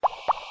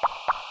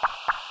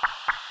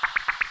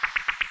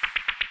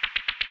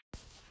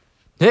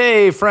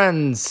Hey,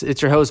 friends,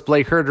 it's your host,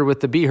 Blake Herder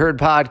with the Be Heard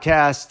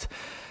podcast.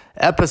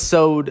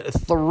 Episode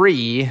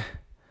 3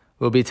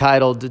 will be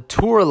titled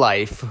Tour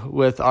Life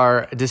with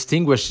our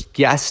distinguished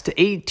guest,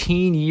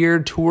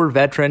 18-year tour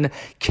veteran,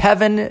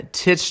 Kevin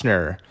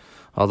Tichenor,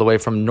 all the way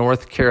from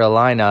North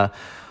Carolina.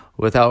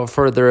 Without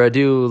further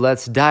ado,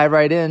 let's dive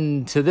right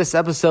into this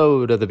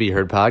episode of the Be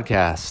Heard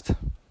podcast.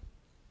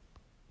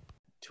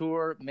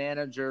 Tour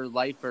manager,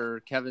 lifer,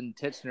 Kevin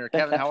Tichenor.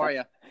 Kevin, how are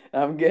you?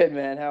 I'm good,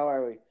 man. How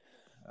are we?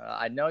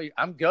 I know you.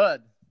 I'm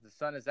good. The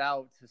sun is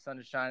out. The sun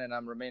is shining.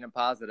 I'm remaining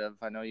positive.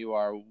 I know you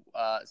are.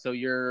 So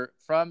you're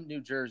from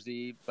New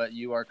Jersey, but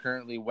you are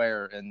currently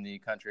where in the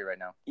country right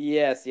now?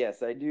 Yes,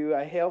 I do.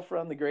 I hail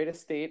from the greatest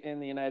state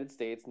in the United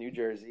States, New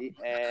Jersey,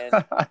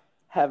 and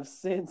have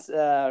since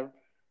kind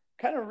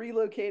of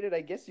relocated.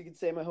 I guess you could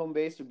say my home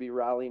base would be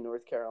Raleigh,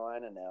 North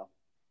Carolina now.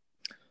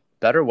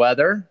 Better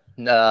weather,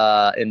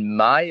 in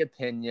my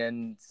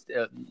opinion.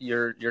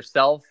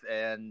 Yourself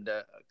and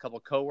a couple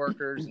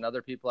coworkers and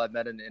other people I've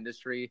met in the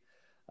industry,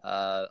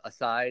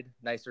 aside,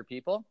 nicer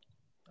people.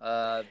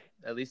 At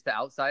least the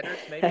outsiders,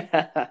 maybe.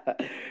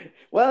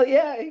 Well,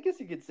 yeah, I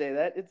guess you could say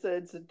that.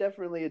 It's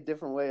definitely a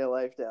different way of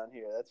life down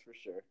here. That's for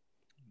sure.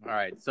 All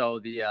right. So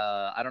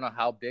I don't know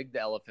how big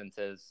the elephant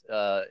is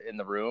in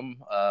the room,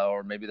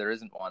 or maybe there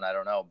isn't one. I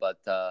don't know,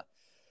 but.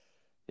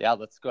 Yeah,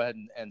 let's go ahead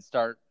and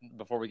start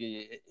before we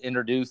get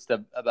introduced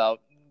about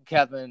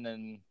Kevin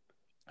and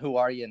who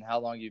are you and how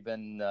long you've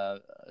been a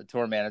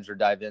tour manager.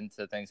 Dive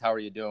into things. How are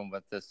you doing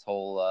with this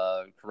whole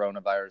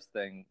coronavirus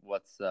thing?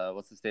 What's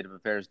the state of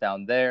affairs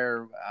down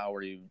there? How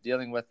are you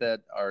dealing with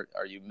it? Are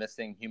you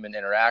missing human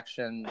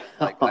interaction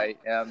like I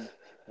am?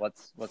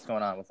 What's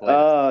going on? What's the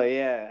latest? Oh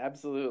yeah,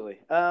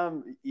 absolutely.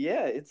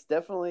 Yeah,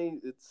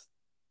 it's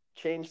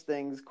changed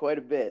things quite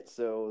a bit.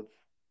 So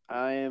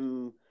I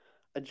am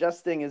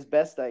adjusting as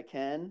best I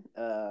can.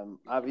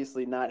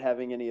 Obviously, not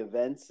having any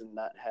events and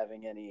not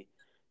having any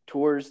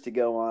tours to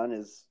go on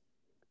is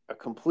a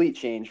complete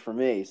change for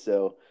me.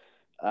 So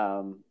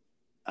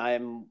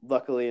I'm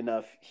luckily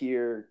enough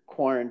here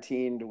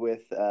quarantined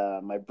with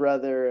my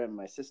brother and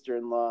my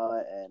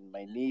sister-in-law and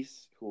my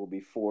niece, who will be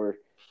 4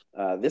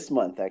 this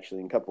month,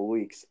 actually, in a couple of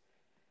weeks.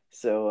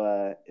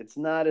 So it's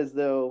not as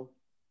though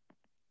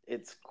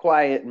it's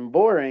quiet and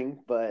boring,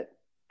 but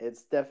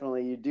it's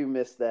definitely, you do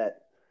miss that,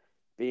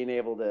 being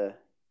able to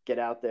get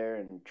out there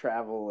and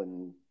travel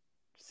and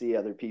see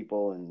other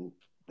people and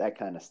that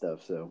kind of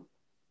stuff. So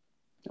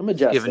I'm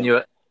adjusting.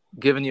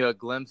 Giving you a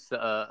glimpse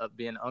of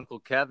being Uncle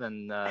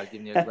Kevin,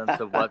 giving you a glimpse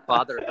of what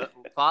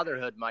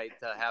fatherhood might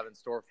have in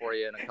store for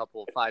you in a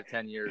couple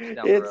 5-10 years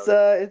down the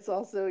road. It's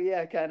also,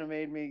 yeah, kind of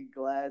made me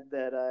glad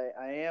that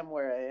I am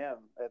where I am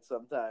at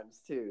sometimes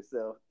too.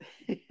 So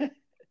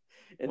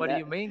What do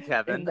you mean,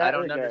 Kevin? I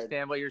don't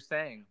understand what you're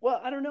saying. Well,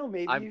 I don't know.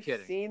 Maybe you've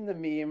kidding. Seen the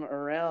meme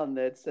around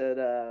that said,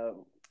 it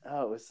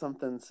was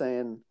something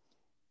saying,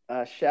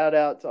 shout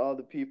out to all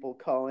the people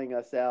calling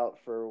us out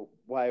for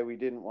why we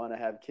didn't want to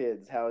have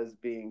kids. How is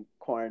being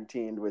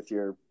quarantined with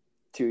your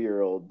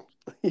 2-year-old,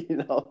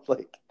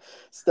 like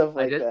stuff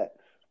like that.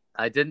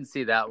 I didn't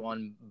see that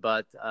one,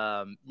 but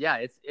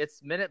yeah,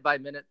 it's minute by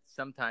minute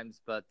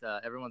sometimes, but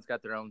everyone's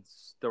got their own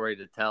story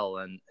to tell.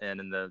 And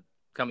in the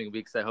coming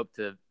weeks, I hope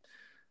to,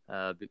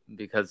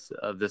 because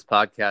of this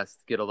podcast,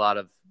 get a lot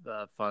of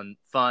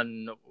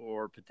fun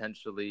or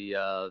potentially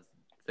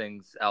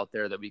things out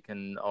there that we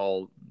can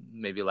all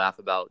maybe laugh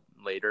about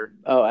later.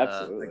 Oh,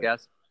 absolutely. I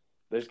guess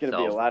there's going to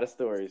be a lot of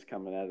stories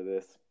coming out of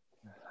this.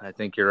 I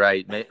think you're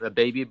right. A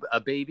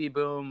baby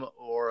boom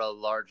or a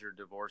larger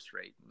divorce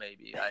rate.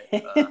 Maybe.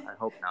 I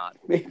hope not.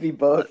 Maybe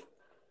both.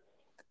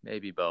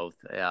 Maybe both.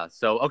 Yeah.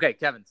 So, okay,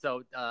 Kevin.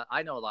 So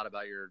I know a lot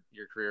about your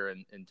career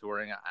in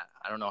touring.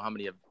 I don't know how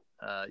many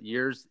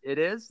years it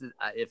is,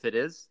 if it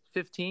is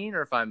 15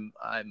 or if I'm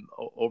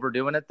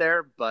overdoing it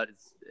there, but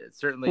it's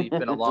certainly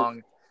been a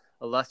long,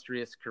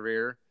 illustrious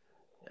career,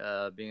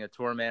 being a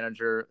tour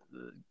manager.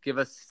 Give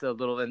us a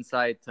little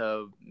insight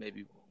to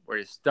maybe where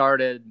you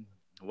started,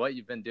 what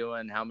you've been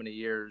doing, how many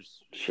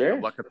years, sure,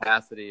 what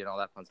capacity and all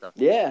that fun stuff.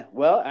 Yeah.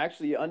 Well,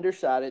 actually you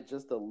undershot it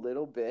just a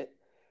little bit.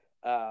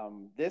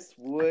 This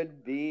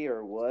would be,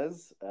 or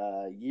was,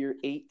 year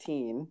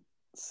 18.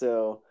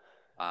 So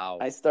wow.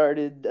 I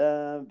started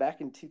back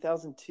in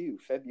 2002,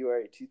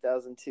 February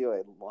 2002.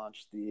 I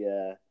launched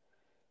the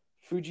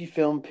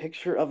Fujifilm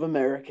Picture of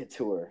America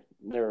tour.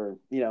 There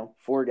were,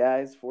 4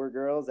 guys, 4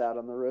 girls out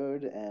on the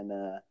road, and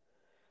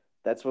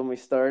that's when we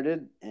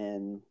started.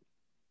 And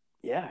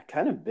yeah,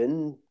 kind of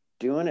been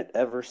doing it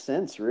ever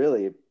since,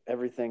 really.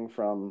 Everything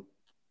from,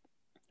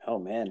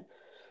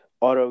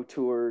 auto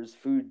tours,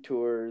 food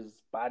tours,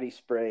 body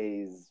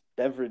sprays,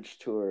 beverage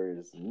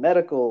tours,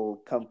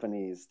 medical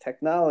companies,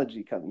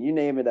 technology companies, you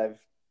name it, I've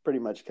pretty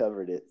much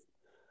covered it.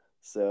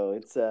 So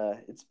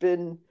it's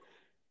been,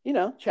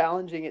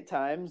 challenging at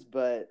times,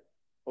 but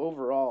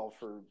overall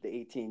for the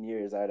 18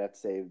 years, I'd have to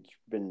say it's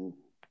been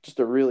just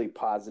a really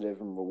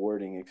positive and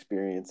rewarding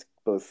experience,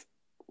 both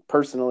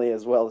personally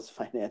as well as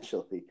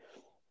financially.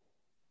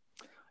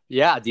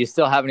 Yeah. Do you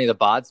still have any of the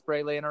bod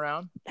spray laying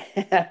around?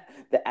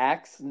 The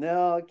axe?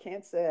 No, I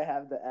can't say I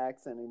have the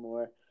axe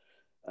anymore.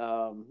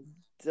 Um,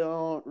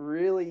 don't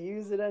really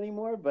use it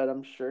anymore, but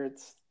I'm sure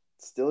it's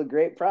still a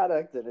great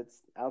product and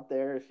it's out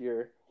there if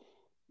you're,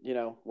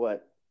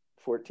 what,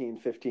 14,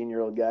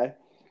 15-year-old guy.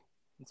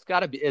 It's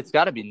got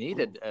to be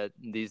needed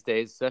these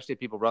days, especially if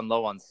people run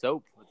low on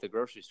soap with the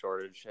grocery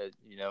shortage.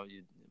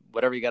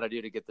 Whatever you got to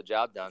do to get the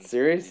job done these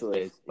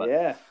Seriously. days. But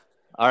Yeah.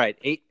 all right,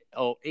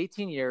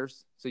 18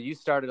 years. So you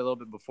started a little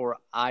bit before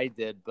I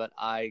did, but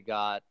I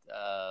got,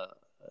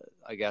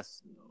 I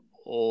guess,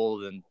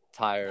 old and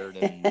tired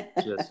and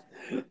just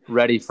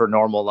ready for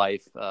normal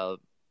life.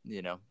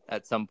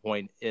 At some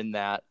point in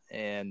that,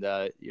 and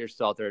you're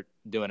still out there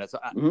doing it. So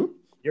Mhm.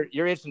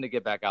 you're itching to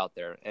get back out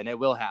there, and it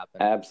will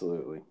happen.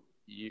 Absolutely.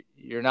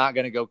 You're not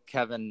going to go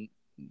Kevin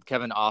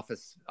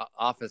office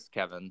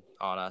Kevin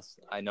on us.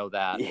 I know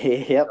that.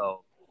 Yep.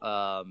 So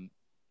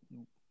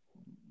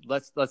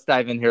let's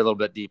dive in here a little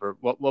bit deeper.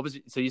 What was,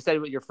 so you said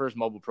what your first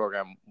mobile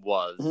program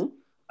was?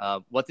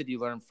 Mhm. What did you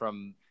learn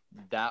from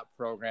that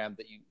program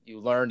that you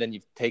learned and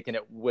you've taken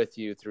it with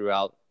you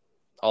throughout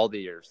all the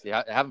years? You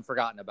haven't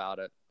forgotten about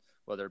it,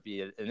 whether it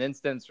be an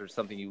instance or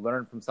something you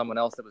learned from someone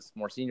else that was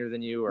more senior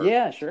than you, or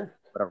Yeah, sure.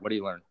 whatever. What do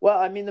you learn? Well,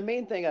 I mean, the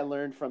main thing I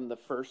learned from the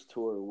first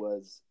tour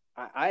was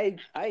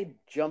I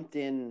jumped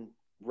in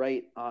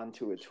right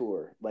onto a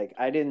tour. Like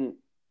I didn't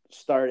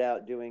start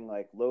out doing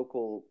like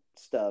local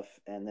stuff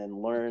and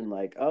then learn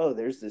like, oh,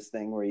 there's this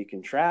thing where you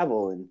can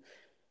travel and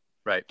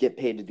Right. get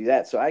paid to do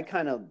that. So I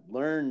kind of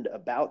learned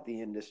about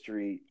the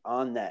industry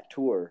on that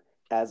tour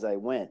as I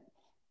went.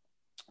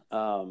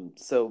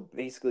 So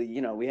basically,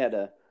 we had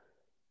a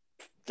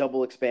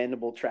double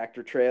expandable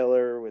tractor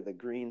trailer with a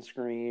green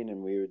screen,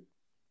 and we would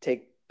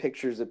take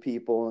pictures of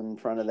people in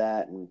front of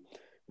that, and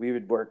we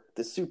would work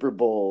the Super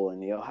Bowl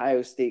and the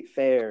Ohio State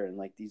Fair and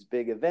like these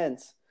big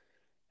events,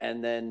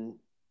 and then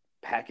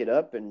pack it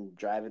up and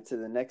drive it to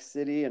the next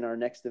city, and our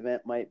next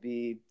event might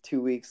be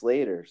 2 weeks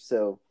later.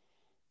 So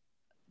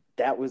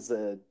that was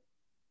a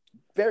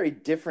very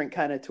different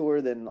kind of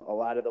tour than a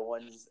lot of the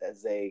ones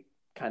as they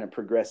kind of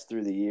progressed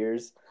through the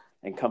years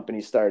and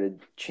companies started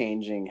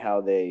changing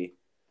how they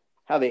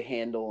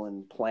handle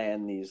and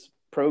plan these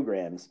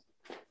programs.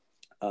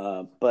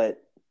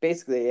 But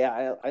basically,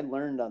 yeah, I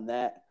learned on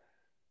that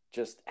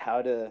just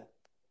how to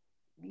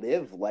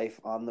live life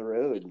on the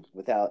road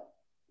without,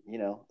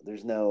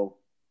 there's no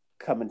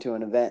coming to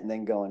an event and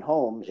then going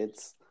home.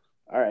 It's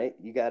all right,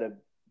 you got to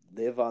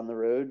live on the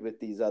road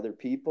with these other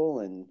people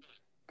and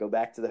go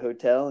back to the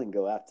hotel and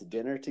go out to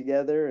dinner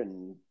together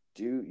and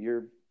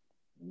you're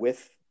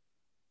with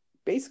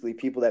basically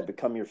people that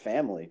become your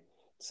family.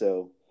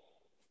 So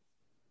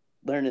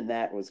learning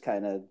that was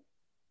kind of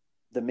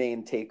the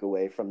main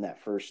takeaway from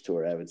that first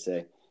tour, I would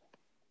say.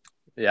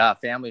 Yeah,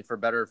 family for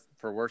better,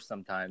 for worse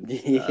sometimes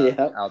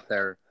Yeah. out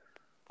there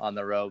on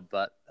the road.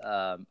 But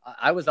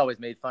I was always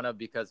made fun of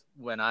because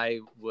when I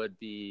would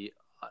be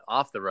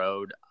off the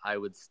road, I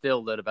would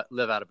still live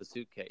out of a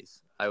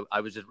suitcase.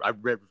 I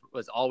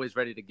was always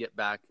ready to get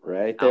back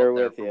Right there out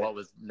there with for you. what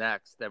was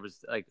next. There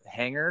was like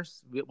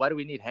hangers. Why do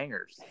we need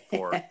hangers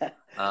for?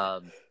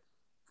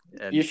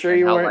 You sure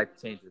And how life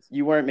changes.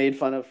 you weren't made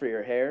fun of for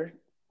your hair?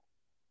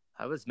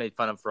 I was made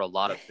fun of for a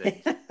lot of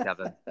things,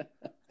 Kevin.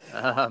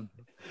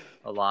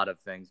 A lot of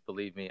things,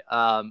 believe me.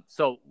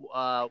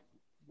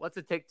 What's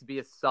it take to be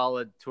a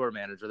solid tour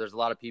manager? There's a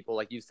lot of people,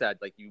 like you said,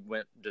 like you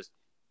went just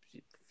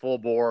full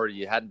bore.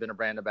 You hadn't been a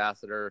brand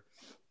ambassador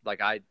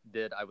like I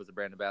did. I was a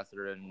brand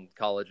ambassador in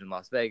college in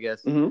Las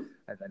Vegas, Mm-hmm.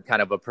 and then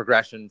kind of a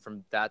progression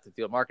from that to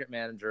field market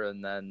manager.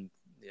 And then,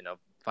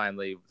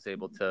 finally was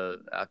able to,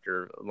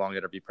 after a long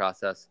interview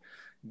process,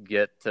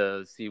 get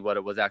to see what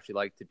it was actually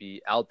like to be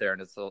out there.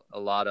 And it's a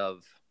lot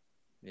of,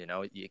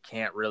 you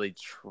can't really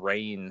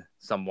train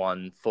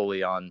someone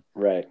fully on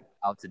Right.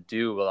 how to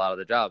do a lot of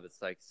the job. It's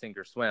like sink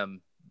or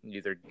swim. You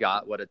either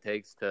got what it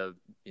takes to,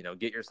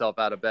 get yourself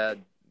out of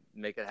bed,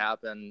 make it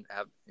happen,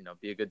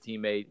 be a good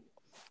teammate,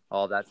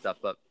 all that stuff.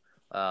 But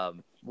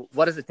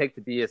what does it take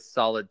to be a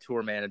solid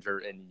tour manager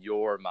in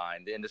your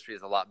mind? The industry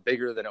is a lot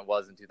bigger than it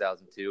was in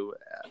 2002.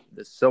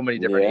 There's so many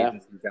different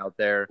agencies out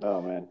there.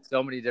 Oh man.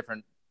 So many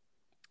different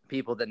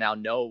people that now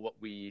know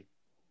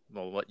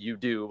what you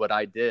do, what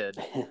I did.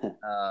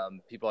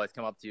 People always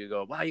come up to you and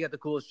go, wow, you got the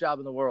coolest job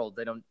in the world.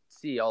 They don't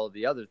see all of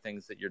the other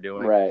things that you're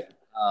doing. Right.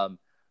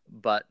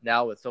 But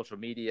now with social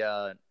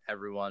media and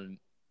everyone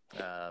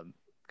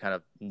kind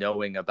of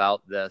knowing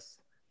about this,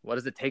 what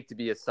does it take to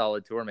be a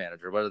solid tour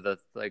manager? What are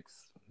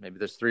maybe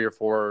there's 3 or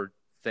 4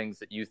 things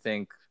that you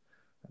think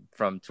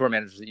from tour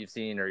managers that you've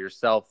seen or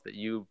yourself that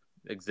you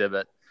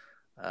exhibit?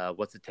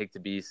 What's it take to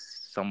be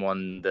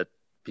someone that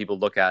people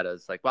look at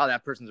as like, wow,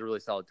 that person's a really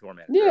solid tour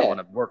manager. Yeah. I want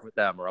to work with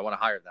them, or I want to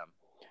hire them.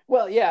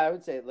 Well, yeah, I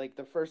would say like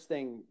the first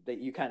thing that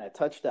you kind of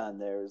touched on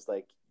there is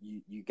like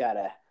you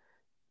gotta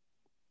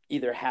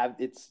either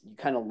you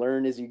kind of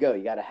learn as you go.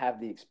 You gotta have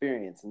the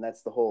experience, and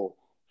that's the whole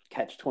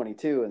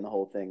catch-22 and the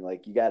whole thing.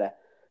 Like the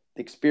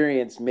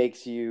experience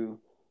makes you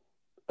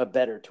a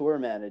better tour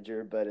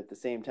manager, but at the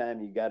same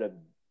time you gotta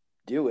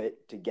do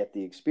it to get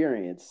the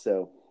experience.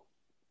 So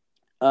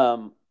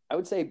I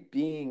would say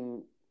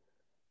being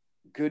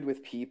good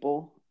with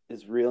people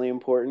is really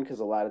important because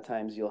a lot of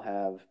times you'll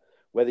have,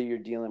 whether you're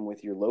dealing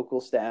with your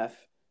local staff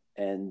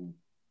and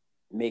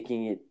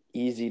making it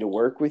easy to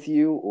work with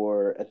you,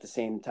 or at the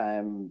same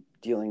time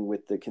dealing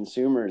with the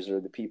consumers or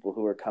the people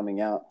who are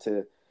coming out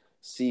to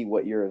see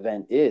what your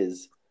event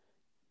is,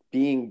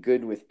 being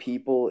good with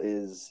people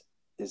is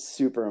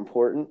super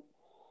important.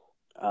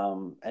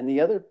 And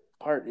the other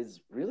part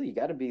is really, you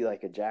got to be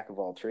like a jack of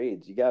all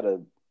trades. You got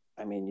to,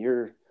 I mean,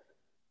 you're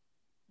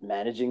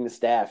managing the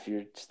staff,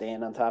 you're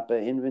staying on top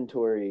of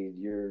inventory,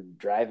 you're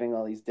driving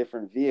all these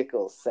different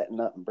vehicles, setting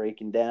up and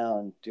breaking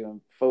down,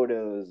 doing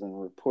photos and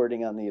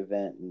reporting on the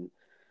event and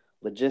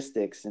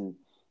logistics. And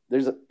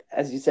there's,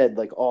 as you said,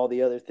 like all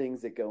the other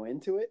things that go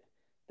into it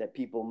that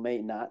people may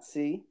not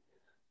see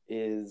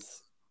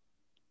is,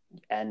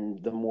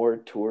 and the more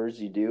tours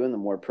you do and the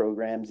more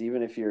programs,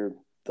 even if you're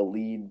the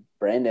lead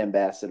brand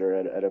ambassador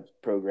at a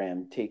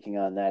program, taking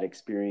on that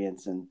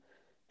experience and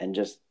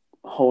just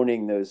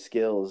honing those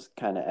skills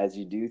kind of as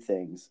you do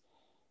things,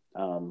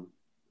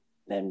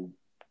 and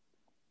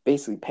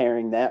basically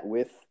pairing that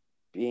with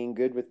being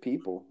good with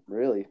people,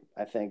 really,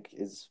 I think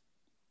is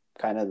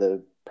kind of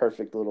the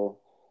perfect little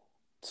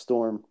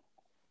storm.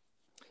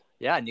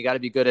 Yeah, and you got to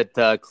be good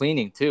at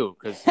cleaning too,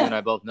 because you and I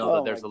both know that Oh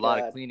my there's a lot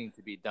of God. cleaning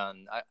to be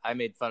done. I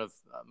made fun of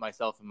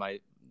myself and my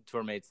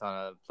tour mates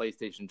on a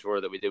PlayStation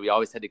tour that we did. We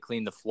always had to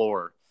clean the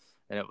floor,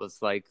 and it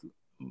was like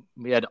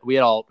we had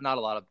all, not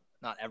a lot of,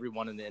 not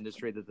everyone in the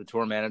industry that the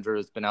tour manager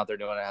has been out there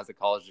doing it has a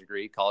college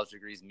degree. College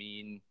degrees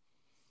mean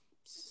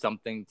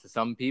something to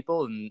some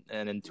people, and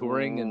in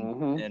touring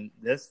Mm-hmm. and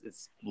this,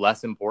 it's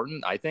less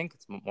important. I think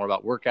it's more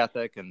about work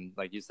ethic and,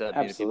 like you said,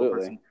 being a people Absolutely.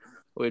 person.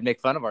 We'd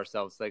make fun of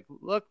ourselves, like,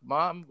 look,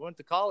 mom went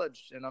to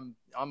college and I'm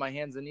on my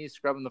hands and knees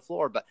scrubbing the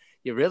floor, but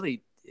you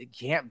really, it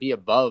can't be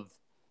above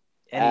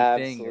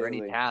anything or any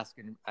Absolutely. task.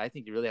 And I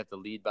think you really have to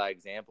lead by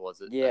example as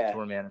a Yeah.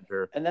 tour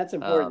manager. And that's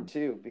important um,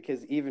 too,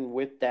 because even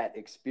with that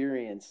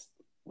experience,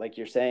 like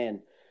you're saying,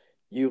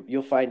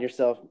 you'll find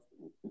yourself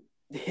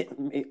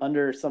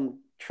under some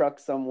truck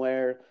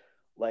somewhere,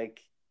 like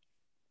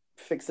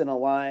fixing a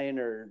line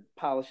or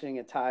polishing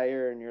a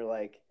tire, and you're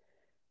like,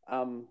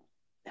 um,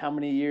 how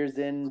many years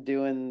in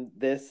doing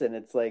this? And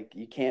it's like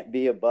you can't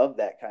be above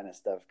that kind of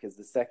stuff, because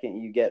the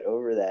second you get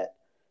over that,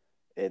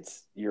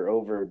 it's you're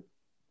over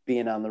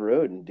being on the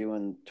road and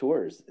doing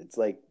tours. It's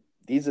like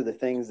these are the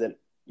things that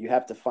you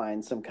have to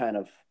find some kind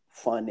of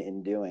fun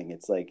in doing.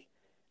 It's like,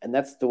 and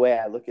that's the way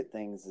I look at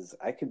things, is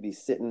I could be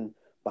sitting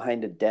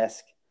behind a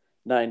desk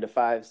 9 to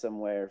 5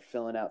 somewhere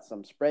filling out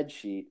some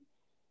spreadsheet,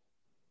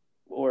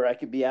 or I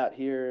could be out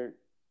here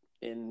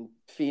in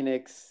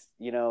Phoenix,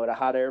 at a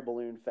hot air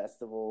balloon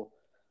festival,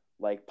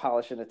 like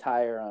polishing a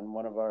tire on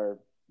one of our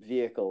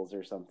vehicles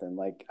or something.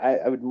 Like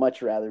I would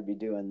much rather be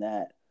doing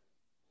that.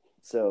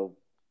 So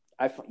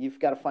you've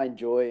got to find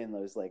joy in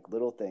those like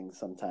little things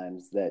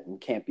sometimes, that and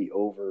can't be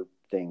over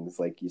things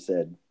like you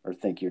said, or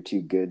think you're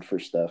too good for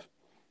stuff.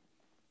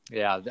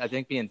 yeah, I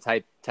think being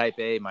type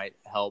A might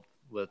help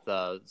with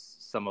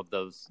some of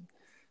those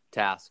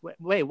tasks.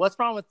 Wait, what's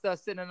wrong with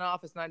sitting in an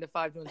office 9 to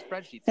 5 doing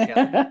spreadsheets,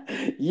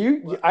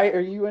 Kevin? What? Are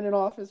you in an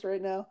office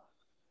right now?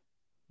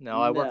 No,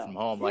 I work from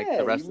No. home like Yeah,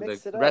 the you rest of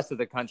mix it the rest up. of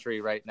the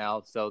country right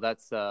now. So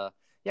that's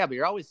yeah, but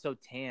you're always so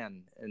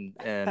tan,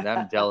 and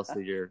I'm jealous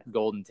of your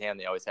golden tan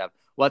that you always have.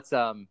 What's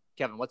Kevin,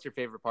 what's your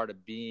favorite part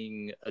of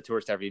being a tour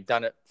staffer? You've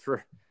done it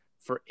for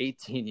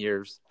 18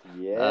 years.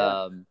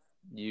 Yeah. Um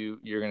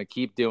you're going to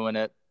keep doing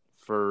it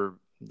for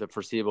the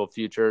foreseeable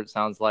future, it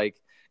sounds like,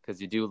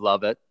 because you do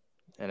love it.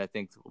 And I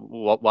think,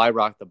 why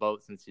rock the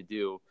boat since you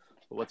do?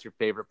 But what's your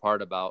favorite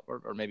part about,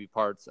 or maybe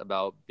parts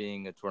about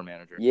being a tour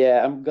manager?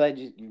 Yeah, I'm glad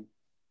you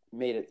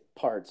made it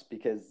parts,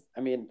 because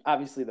I mean,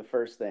 obviously the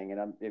first thing,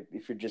 and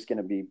if you're just going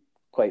to be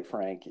quite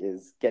frank,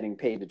 is getting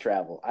paid to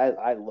travel.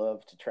 I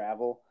love to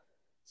travel,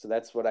 so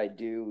that's what I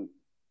do,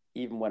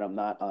 even when I'm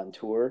not on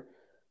tour.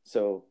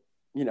 So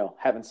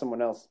having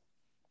someone else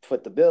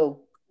foot the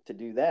bill to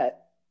do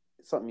that,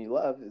 something you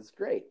love, is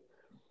great.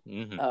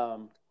 Mm-hmm.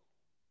 Um,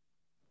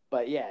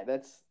 but yeah,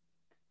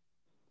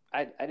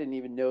 I didn't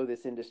even know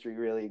this industry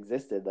really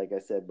existed, like I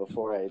said,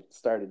 before I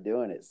started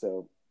doing it.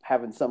 So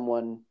having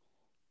someone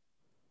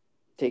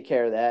take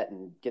care of that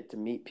and get to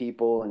meet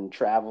people and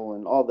travel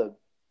and all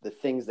the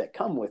things that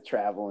come with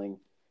traveling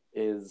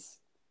is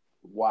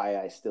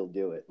why I still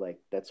do it. Like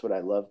that's what I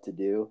love to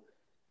do,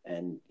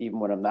 and even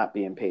when I'm not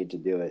being paid to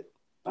do it,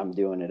 I'm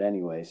doing it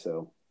anyway.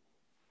 So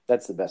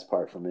that's the best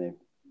part for me.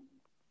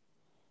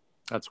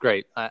 That's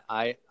great.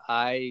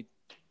 I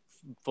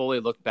fully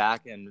look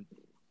back and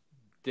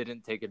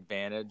didn't take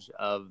advantage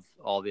of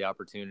all the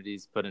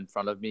opportunities put in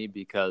front of me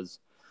because,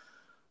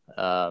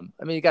 I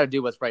mean, you got to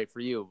do what's right for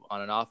you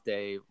on an off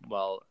day.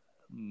 Well,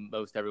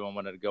 most everyone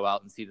wanted to go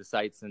out and see the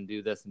sights and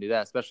do this and do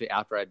that, especially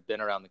after I'd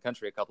been around the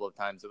country a couple of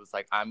times. It was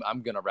like,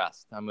 I'm going to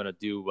rest. I'm going to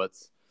do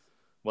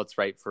what's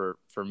right for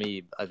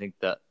me. I think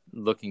that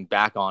looking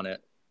back on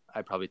it,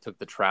 I probably took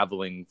the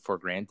traveling for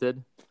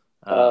granted.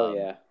 Oh Um,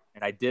 yeah.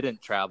 And I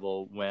didn't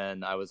travel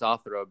when I was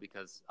off the road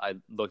because I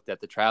looked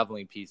at the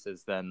traveling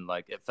pieces, then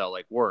like it felt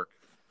like work.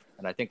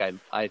 And I think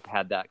I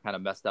had that kind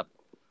of messed up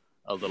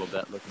a little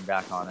bit looking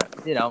back on it.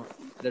 You know,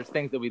 there's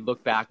things that we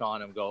look back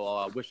on and go, oh,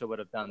 I wish I would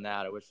have done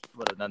that. I wish I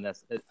would have done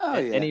this. Oh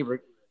yeah.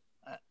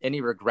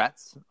 Any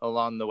regrets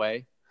along the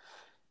way?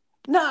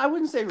 No, I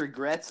wouldn't say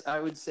regrets. I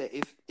would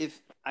say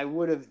if I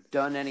would have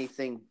done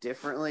anything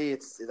differently,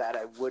 it's that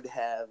I would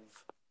have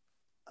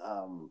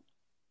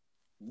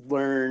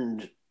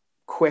learned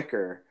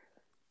quicker.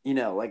 You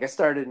know, like I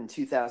started in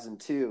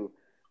 2002,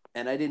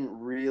 and I didn't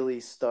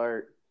really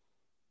start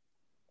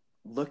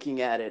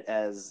looking at it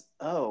as,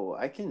 oh,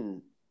 I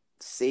can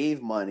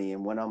save money,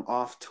 and when I'm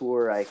off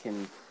tour, I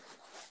can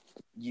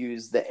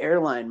use the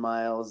airline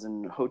miles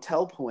and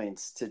hotel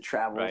points to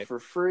travel Right. for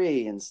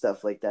free and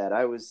stuff like that.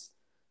 I was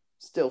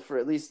still, for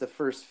at least the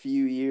first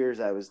few years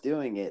I was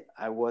doing it,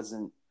 I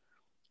wasn't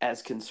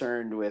as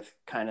concerned with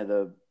kind of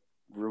the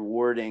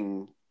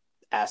rewarding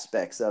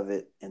aspects of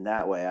it in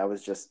that way. I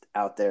was just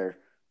out there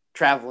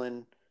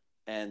traveling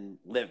and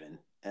living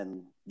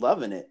and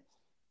loving it.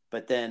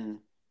 But then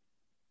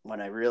when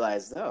I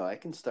realized, oh, I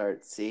can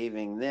start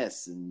saving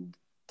this and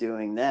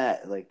doing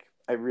that, like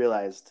I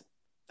realized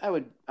I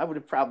would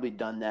have probably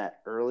done that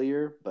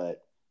earlier,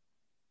 but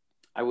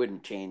I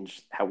wouldn't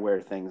change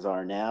where things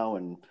are now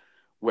and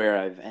where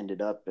I've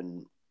ended up.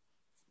 And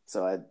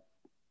so I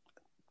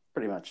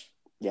pretty much,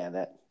 yeah,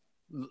 that.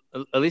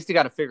 At least you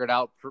got to figure it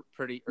out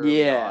pretty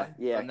early Yeah, on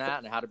yeah. on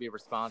that, and how to be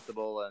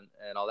responsible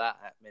and all that.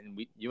 I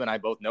mean, you and I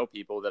both know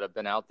people that have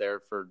been out there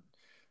for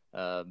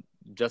uh,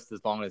 just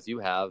as long as you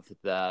have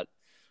that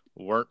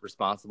weren't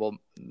responsible,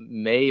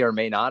 may or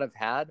may not have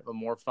had a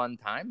more fun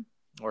time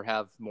or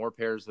have more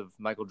pairs of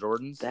Michael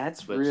Jordans,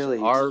 That's which really,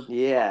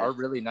 yeah. are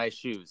really nice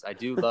shoes. I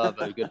do love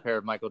a good pair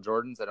of Michael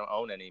Jordans. I don't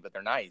own any, but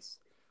they're nice.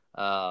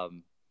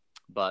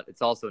 But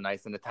it's also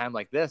nice in a time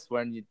like this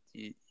when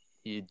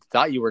you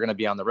thought you were going to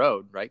be on the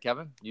road, right,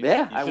 Kevin? You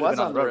Yeah, I should have was been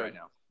on on the the road road. right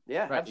now.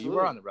 Yeah, Right, you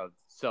were absolutely. on the road,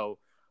 so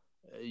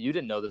you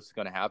didn't know this was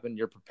going to happen.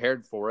 You're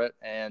prepared for it,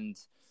 and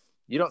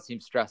you don't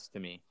seem stressed to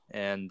me,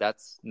 and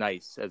that's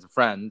nice. As a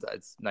friend,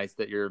 it's nice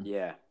that you're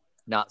Yeah.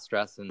 not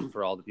stressed, and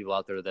for all the people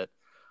out there that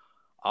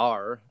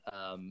are,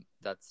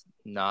 that's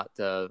not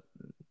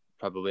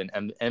probably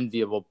an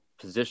enviable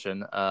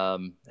position.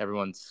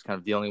 Everyone's kind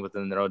of dealing with it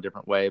in their own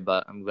different way,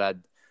 but I'm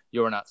glad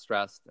you're not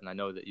stressed, and I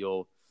know that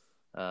you'll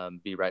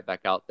be right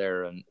back out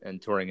there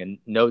and touring in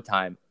no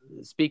time.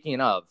 Speaking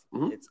of,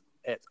 Mm-hmm.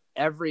 it's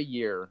every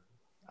year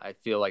I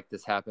feel like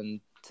this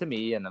happened to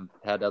me, and I've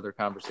had other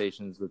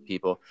conversations with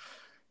people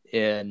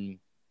in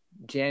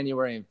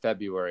January and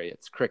February.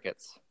 It's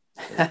crickets.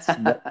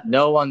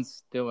 No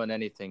one's doing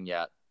anything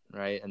yet,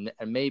 right?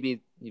 And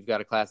maybe you've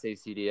got a Class A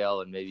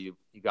CDL, and maybe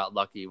you got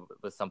lucky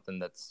with something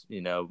that's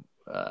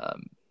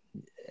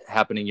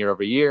happening year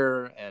over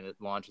year, and it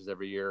launches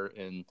every year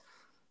in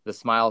the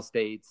Smile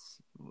States,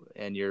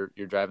 and you're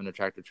driving a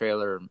tractor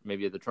trailer, or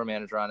maybe you're the tour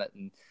manager on it,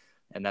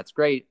 and that's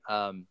great.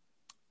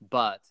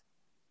 But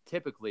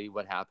typically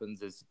what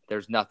happens is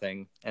there's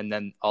nothing, and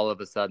then all of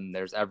a sudden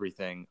there's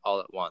everything all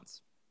at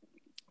once.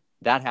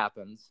 That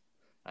happens,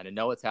 and I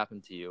know it's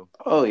happened to you.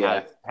 Oh,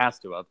 yeah. Has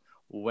to have.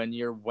 When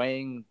you're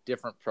weighing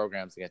different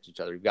programs against each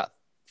other, you've got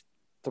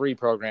 3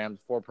 programs,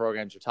 4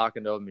 programs, you're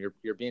talking to them,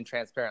 you're being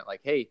transparent,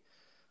 like, hey,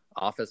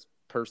 office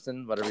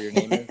person, whatever your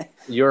name is,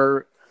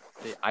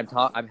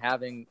 I'm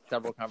having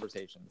several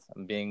conversations.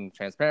 I'm being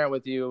transparent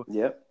with you.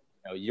 Yep.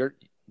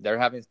 They're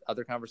having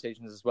other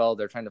conversations as well.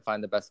 They're trying to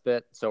find the best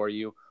fit. So are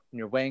you, when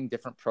you're weighing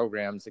different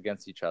programs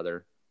against each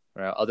other,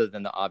 right, other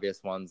than the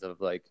obvious ones of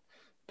like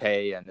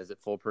pay and is it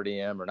full per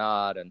diem or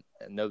not, and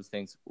those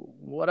things,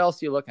 what else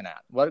are you looking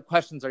at? What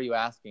questions are you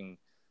asking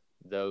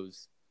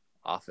those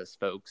office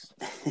folks,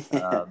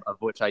 of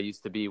which I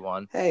used to be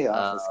one? Hey,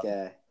 office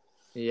guy.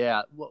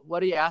 Yeah.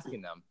 What are you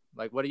asking them?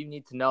 Like, what do you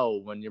need to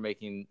know when you're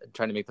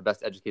trying to make the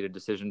best educated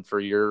decision for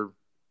your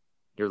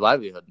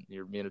livelihood?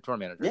 You're being a tour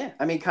manager. Yeah,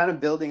 I mean, kind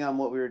of building on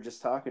what we were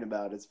just talking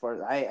about. As far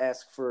as I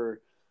ask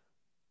for,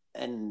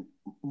 and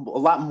a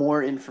lot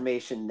more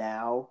information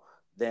now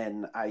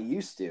than I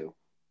used to.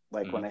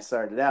 Like when I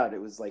started out,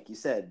 it was like you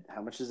said,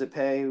 how much does it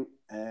pay,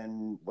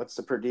 and what's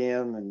the per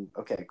diem, and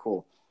okay,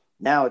 cool.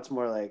 Now it's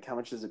more like how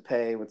much does it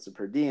pay, what's the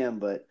per diem,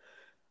 but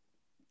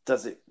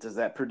does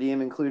that per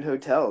diem include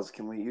hotels?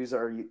 Can we use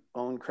our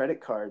own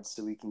credit cards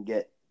so we can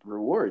get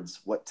rewards?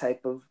 What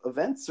type of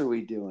events are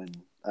we doing?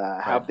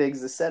 How Right.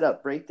 big's the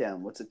setup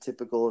breakdown? What's a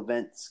typical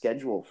event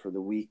schedule for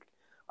the week?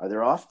 Are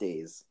there off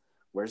days?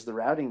 Where's the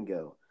routing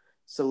go?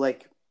 So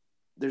like,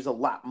 there's a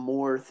lot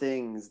more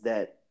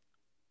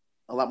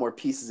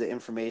pieces of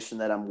information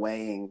that I'm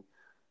weighing,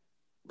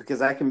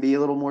 because I can be a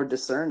little more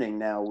discerning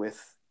now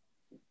with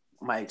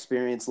my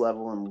experience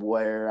level and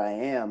where I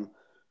am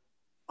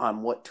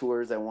on what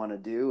tours I want to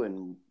do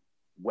and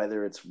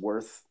whether it's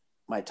worth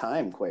my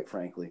time, quite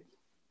frankly.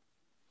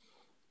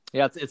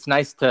 Yeah, it's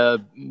nice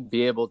to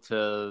be able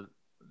to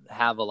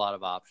have a lot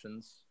of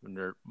options when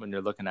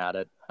you're looking at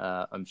it.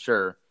 I'm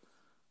sure.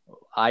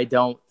 I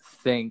don't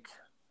think,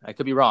 I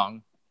could be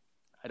wrong.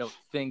 I don't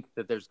think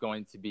that there's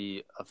going to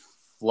be a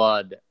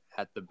flood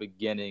at the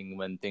beginning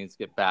when things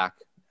get back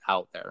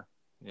out there.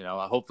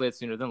 Hopefully it's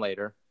sooner than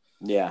later.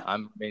 Yeah.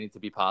 I'm remaining to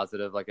be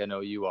positive, like I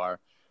know you are.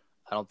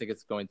 I don't think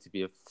it's going to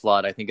be a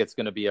flood. I think it's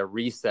going to be a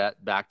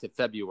reset back to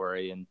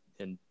February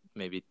and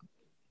maybe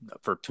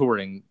for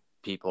touring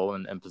people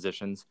and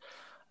positions.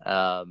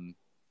 Are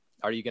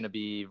you going to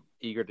be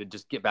eager to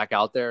just get back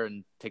out there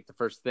and take the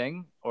first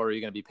thing, or are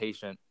you going to be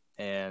patient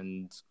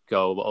and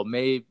go, well,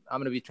 maybe I'm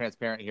going to be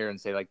transparent here and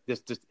say, like,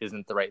 this just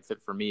isn't the right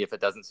fit for me if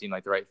it doesn't seem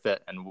like the right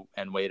fit,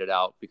 and wait it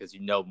out because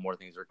more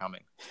things are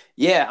coming?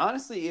 Yeah,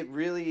 honestly, it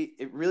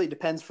really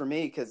depends for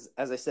me because,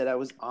 as I said, I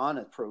was on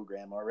a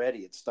program already.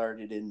 It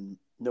started in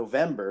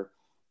November,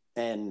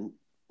 and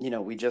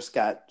we just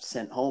got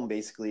sent home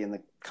basically, and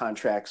the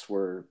contracts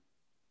were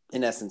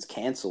in essence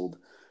canceled.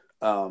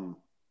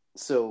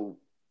 So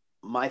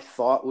my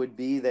thought would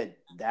be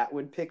that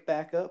would pick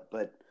back up,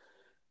 but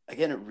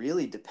again, it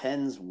really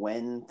depends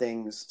when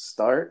things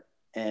start.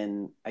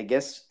 And I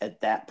guess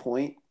at that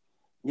point,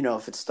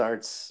 if it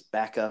starts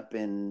back up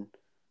in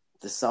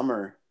the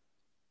summer,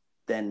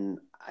 then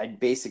I'd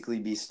basically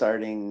be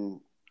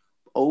starting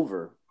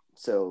over.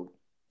 So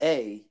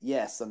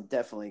yes, I'm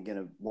definitely going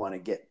to want to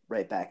get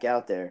right back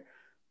out there.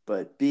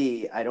 But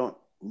B, I don't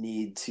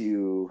need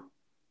to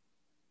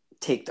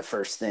take the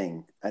first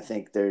thing. I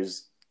think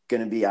there's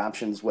going to be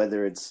options,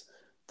 whether it's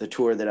the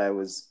tour that I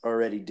was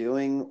already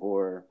doing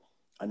or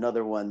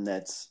another one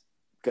that's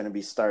going to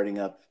be starting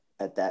up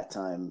at that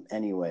time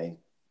anyway.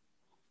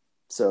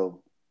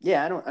 So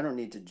yeah, I don't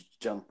need to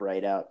jump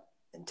right out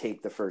and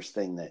take the first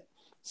thing that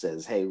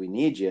says, "Hey, we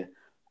need you,"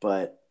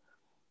 but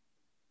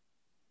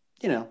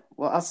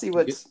well, I'll see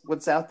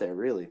what's out there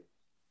really.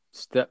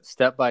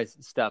 Step by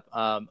step.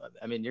 I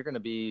mean, you're going to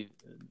be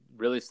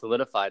really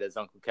solidified as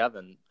Uncle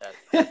Kevin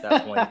at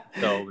that point.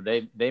 So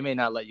they may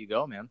not let you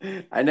go,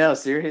 man. I know,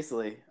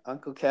 seriously.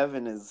 Uncle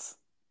Kevin is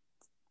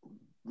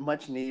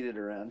much needed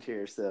around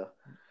here. So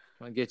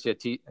I'm going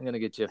to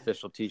get you an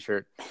official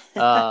T-shirt.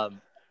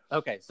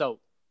 Okay, so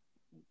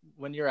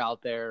when you're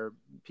out there,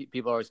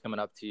 people are always coming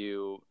up to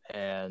you,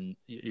 and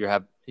you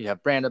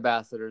have brand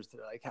ambassadors.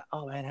 They're like,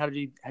 "Oh man, how did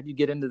you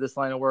get into this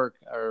line of work?"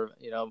 Or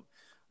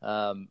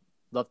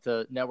love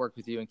to network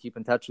with you and keep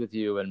in touch with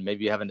you. And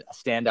maybe you have a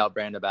standout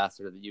brand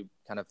ambassador that you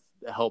kind of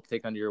help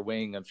take under your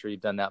wing. I'm sure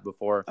you've done that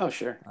before. Oh,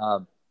 sure.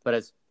 But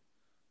as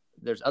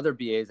there's other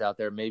BAs out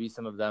there, maybe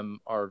some of them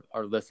are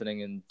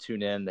listening and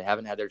tune in. They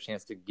haven't had their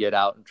chance to get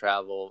out and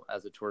travel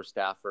as a tour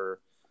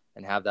staffer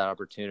and have that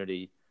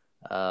opportunity.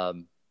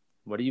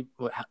 What do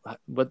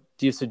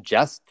you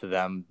suggest to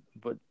them?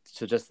 What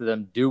suggest to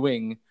them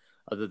doing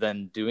other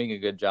than doing a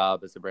good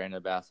job as a brand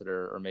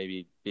ambassador, or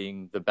maybe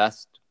being the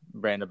best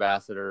brand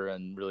ambassador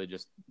and really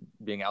just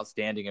being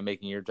outstanding and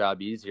making your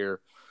job easier?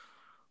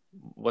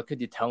 What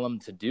could you tell them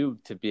to do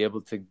to be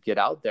able to get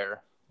out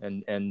there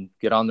and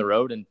get on the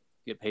road and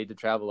get paid to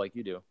travel like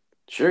you do?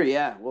 Sure.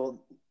 Yeah.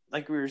 Well,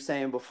 like we were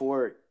saying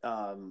before,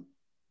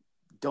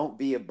 don't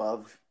be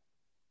above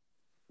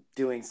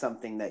doing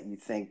something that you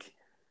think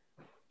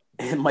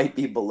it might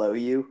be below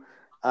you.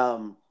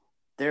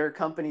 There are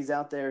companies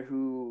out there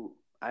who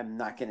I'm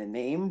not going to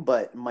name,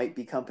 but might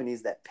be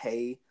companies that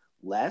pay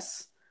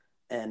less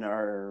and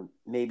are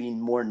maybe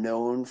more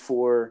known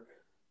for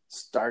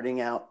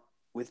starting out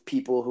with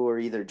people who are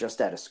either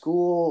just out of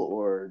school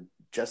or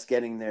just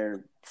getting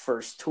their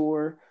first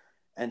tour.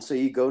 And so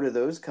you go to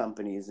those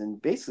companies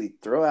and basically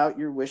throw out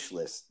your wish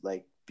list,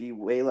 like be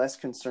way less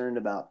concerned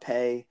about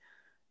pay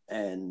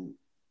and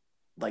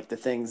like the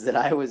things that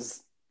I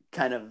was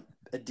kind of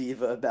a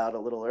diva about a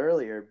little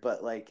earlier.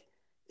 But like,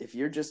 if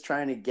you're just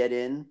trying to get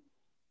in,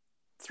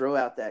 throw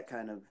out that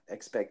kind of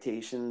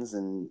expectations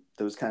and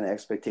those kind of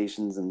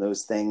expectations and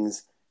those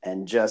things,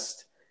 and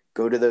just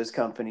go to those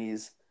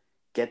companies,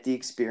 get the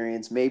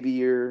experience. Maybe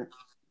you're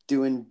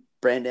doing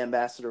brand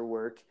ambassador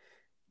work,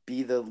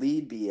 be the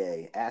lead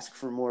BA, ask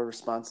for more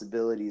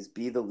responsibilities,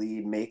 be the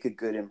lead, make a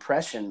good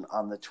impression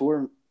on the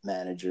tour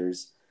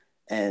managers.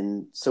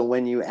 And so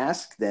when you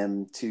ask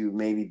them to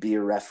maybe be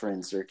a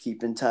reference or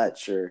keep in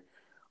touch, or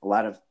a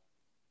lot of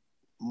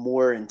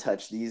more in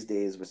touch these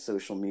days with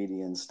social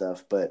media and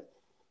stuff, but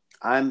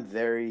I'm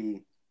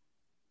very,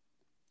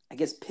 I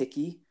guess,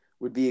 picky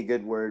would be a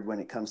good word when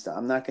it comes to,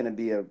 I'm not going to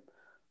be a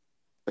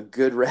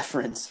good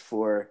reference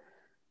for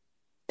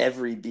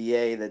every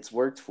BA that's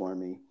worked for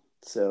me.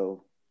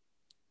 So,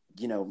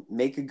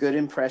 make a good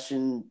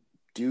impression,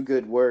 do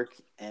good work.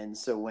 And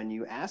so when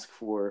you ask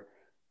for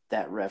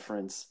that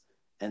reference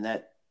and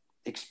that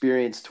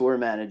experienced tour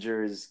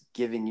manager is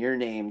giving your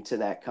name to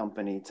that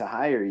company to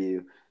hire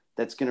you,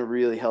 that's going to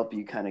really help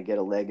you kind of get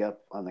a leg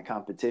up on the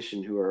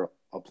competition who are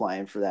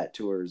applying for that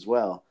tour as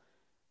well,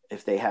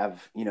 if they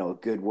have, a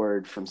good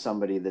word from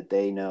somebody that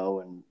they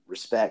know and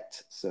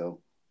respect. So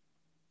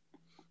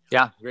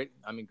yeah, great.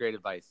 I mean, great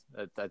advice.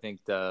 I think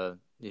you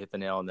hit the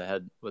nail on the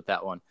head with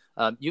that one.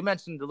 You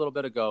mentioned a little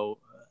bit ago,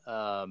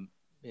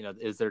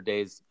 is there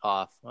days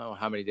off? Well,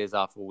 how many days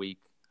off a week?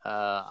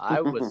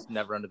 I was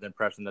never under the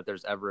impression that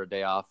there's ever a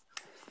day off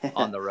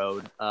on the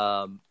road.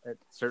 It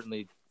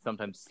certainly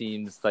sometimes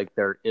seems like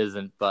there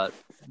isn't. But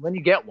when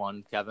you get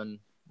one, Kevin,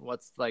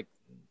 what's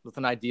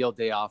an ideal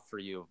day off for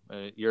you?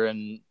 You're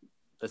in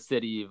a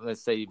city.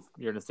 Let's say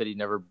you're in a city you've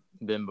never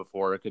been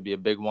before. It could be a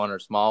big one or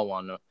small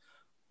one.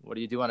 What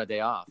do you do on a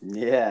day off?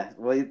 Yeah,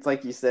 well, it's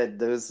like you said,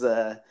 those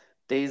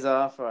days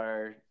off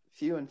are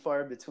few and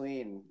far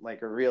between,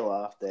 like a real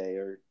off day,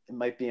 or it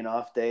might be an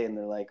off day and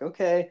they're like,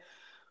 okay,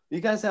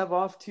 you guys have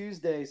off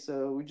Tuesday,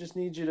 so we just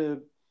need you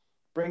to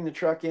bring the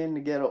truck in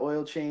to get an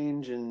oil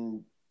change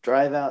and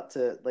drive out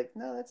to, like,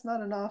 no, that's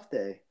not an off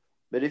day.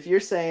 But if you're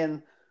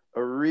saying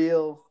a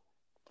real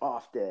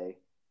off day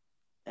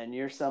and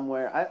you're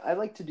somewhere, I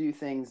like to do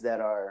things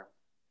that are,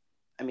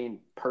 I mean,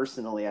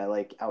 personally, I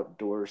like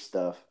outdoor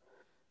stuff,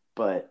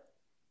 but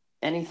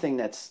anything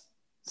that's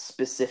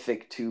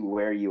specific to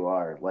where you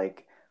are.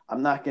 Like,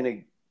 I'm not going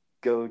to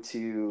go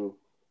to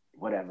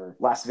whatever,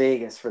 Las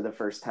Vegas for the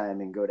first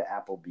time and go to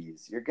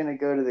Applebee's. You're going to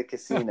go to the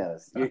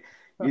casinos.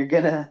 You're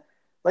going to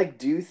like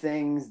do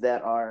things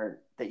that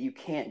you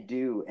can't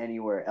do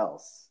anywhere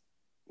else.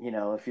 You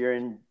know, if you're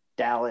in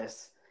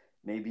Dallas,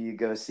 maybe you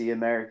go see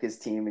America's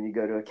team and you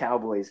go to a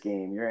Cowboys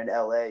game. You're in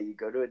LA, you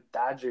go to a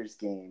Dodgers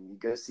game. You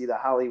go see the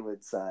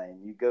Hollywood sign.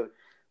 You go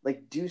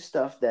like do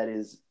stuff that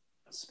is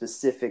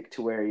specific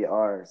to where you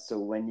are. So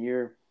when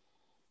you're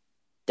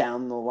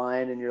down the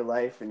line in your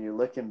life and you're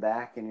looking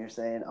back and you're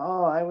saying,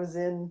 "Oh, I was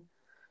in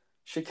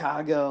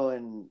Chicago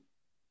and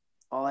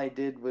all I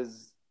did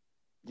was,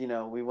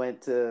 we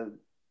went to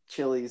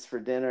Chili's for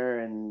dinner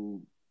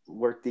and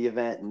worked the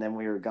event and then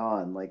we were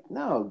gone." Like,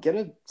 no, get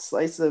a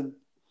slice of,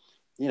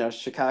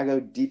 Chicago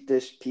deep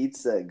dish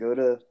pizza. Go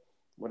to,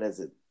 what is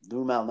it,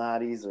 Lou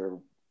Malnati's or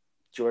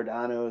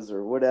Giordano's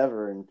or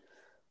whatever, and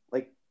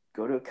like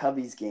go to a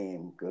Cubbies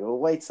game, go to a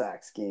White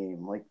Sox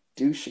game, like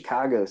do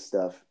Chicago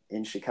stuff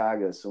in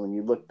Chicago. So when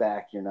you look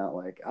back, you're not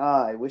like,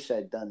 I wish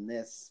I'd done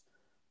this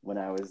when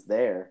I was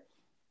there.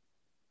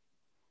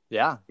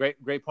 Yeah,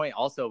 great point.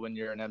 Also, when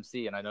you're an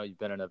MC, and I know you've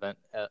been an event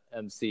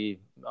MC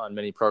on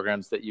many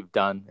programs that you've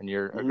done, and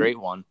you're a great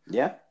one.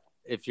 Yeah.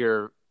 If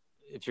you're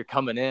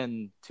coming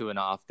in to an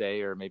off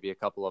day, or maybe a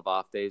couple of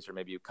off days, or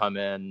maybe you come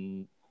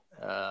in,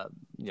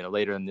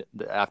 later in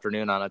the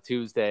afternoon on a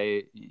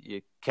Tuesday,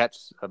 you catch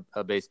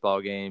a baseball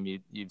game,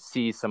 you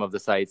see some of the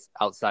sites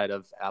outside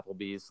of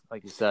Applebee's,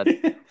 like you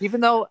said.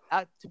 Even though,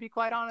 to be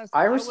quite honest,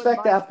 I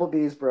respect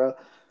Applebee's, bro.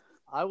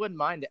 I wouldn't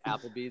mind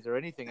Applebee's or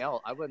anything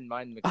else. I wouldn't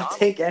mind McDonald's. I'll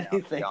take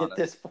anything at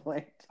this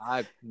point.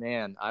 I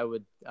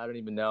don't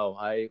even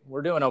know.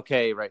 We're doing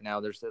okay right now.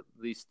 There's at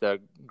least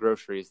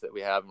groceries that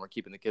we have, and we're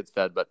keeping the kids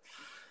fed. But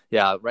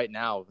yeah, right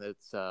now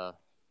it's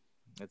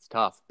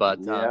tough. But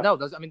no,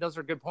 those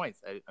are good points.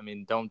 I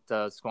mean, don't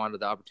squander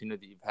the opportunity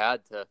that you've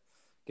had to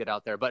get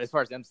out there. But as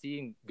far as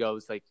emceeing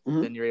goes, like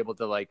then you're able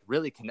to like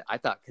really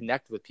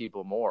connect with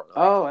people more. Like,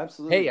 oh,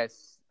 absolutely. Hey,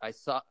 I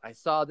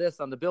saw this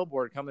on the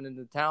billboard coming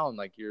into town.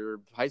 Like your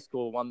high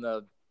school won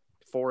the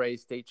 4A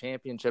state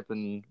championship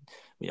in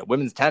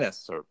women's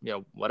tennis or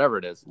whatever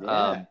it is.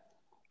 Yeah.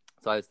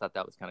 So I just thought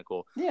that was kind of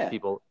cool. Yeah.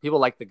 People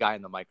like the guy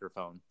in the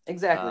microphone.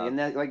 Exactly. And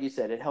that, like you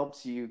said, it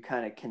helps you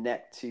kind of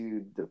connect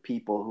to the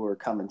people who are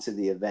coming to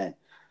the event.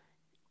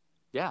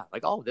 Yeah.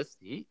 Like,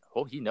 he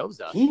knows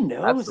us. He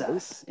knows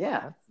us.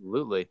 Yeah.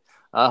 Absolutely.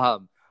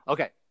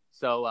 Okay.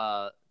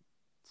 So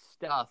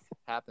stuff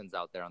happens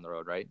out there on the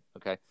road, right?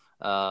 Okay.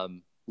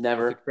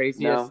 Never.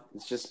 Craziest? No,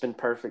 it's just been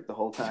perfect the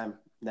whole time.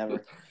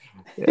 Never.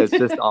 It's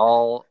just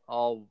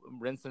all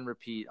rinse and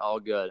repeat, all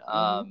good.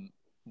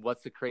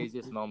 What's the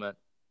craziest moment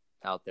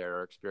out there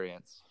or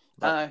experience?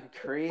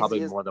 Craziest,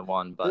 probably more than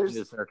one, but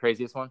is there a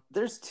craziest one?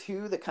 There's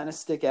two that kind of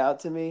stick out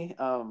to me,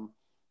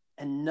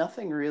 and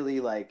nothing really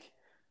like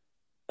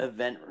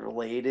event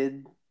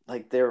related.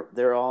 Like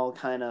they're all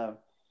kind of,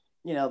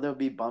 there'll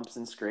be bumps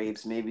and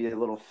scrapes, maybe a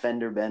little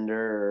fender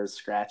bender or a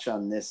scratch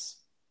on this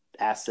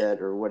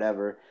asset or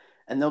whatever,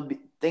 and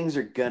things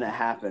are gonna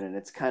happen, and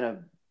it's kind of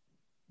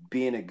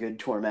being a good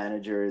tour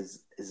manager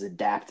is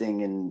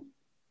adapting and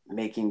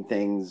making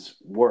things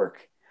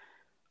work.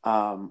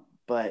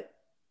 But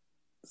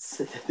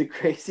the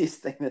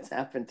craziest thing that's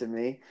happened to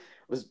me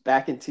was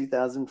back in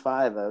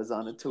 2005. I was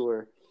on a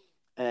tour,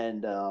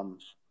 and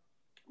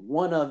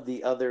one of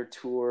the other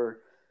tour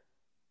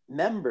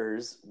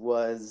members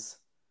was,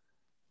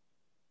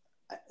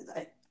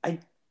 I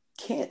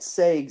can't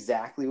say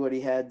exactly what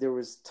he had. There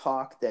was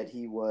talk that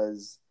he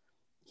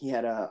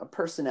had a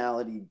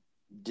personality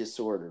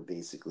disorder,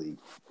 basically,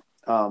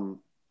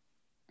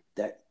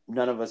 that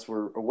none of us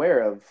were aware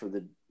of for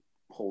the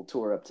whole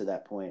tour up to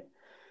that point.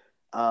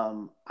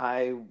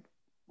 I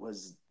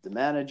was the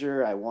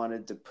manager. I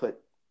wanted to put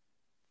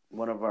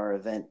one of our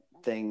event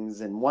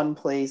things in one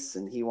place,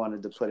 and he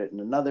wanted to put it in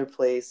another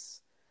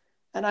place.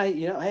 And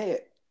hey,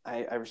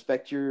 I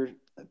respect your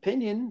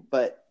opinion,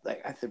 but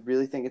like, I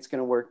really think it's going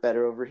to work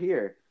better over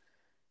here.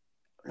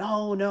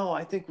 No,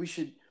 I think we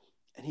should.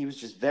 And he was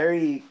just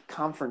very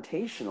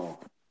confrontational.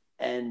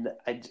 And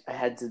I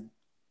had to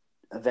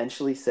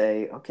eventually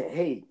say, okay,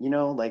 hey,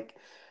 like,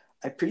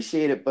 I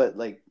appreciate it, but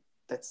like,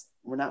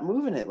 we're not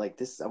moving it like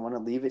this. I want to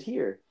leave it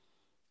here.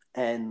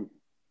 And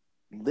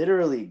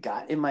literally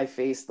got in my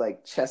face,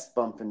 like chest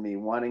bumping me,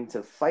 wanting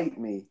to fight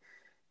me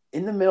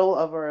in the middle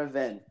of our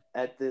event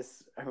at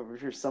this. We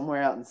were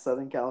somewhere out in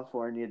Southern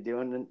California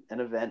doing an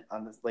event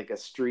on this, like a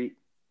street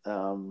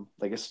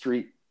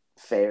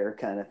fair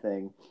kind of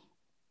thing,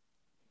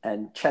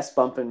 and chest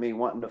bumping me,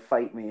 wanting to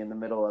fight me in the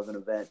middle of an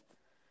event.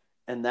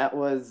 And that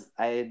was,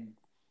 I had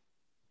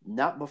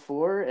not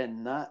before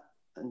and not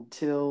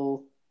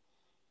until,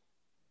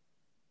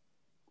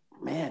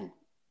 man,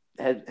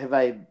 have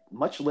I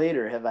much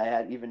later have I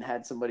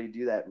had somebody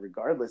do that,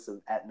 regardless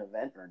of at an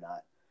event or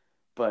not.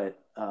 But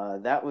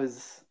that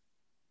was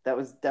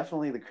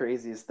definitely the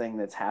craziest thing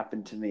that's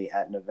happened to me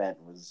at an event,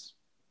 was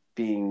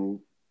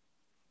being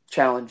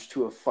challenged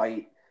to a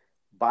fight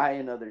by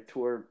another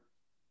tour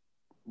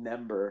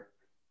member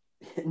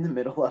in the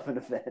middle of an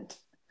event.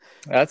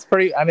 That's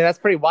pretty. I mean, that's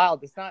pretty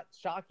wild. It's not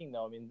shocking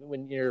though. I mean,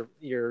 when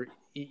you're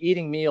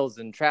eating meals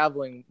and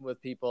traveling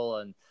with people,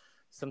 and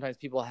sometimes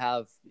people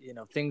have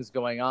things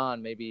going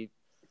on. Maybe,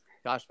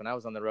 gosh, when I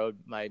was on the road,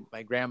 my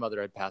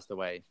grandmother had passed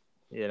away.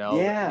 Yeah,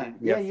 You have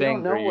you don't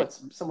things where know you what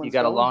someone's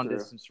got a going long through.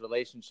 distance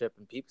relationship,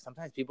 and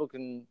sometimes people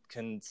can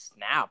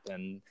snap.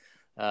 And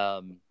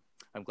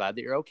I'm glad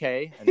that you're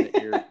okay, and that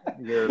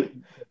your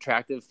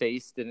attractive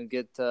face didn't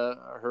get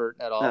hurt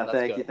at all. No,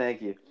 That's good.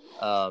 thank you.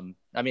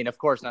 I mean, of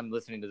course, I'm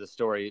listening to the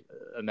story,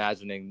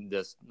 imagining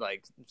this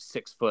like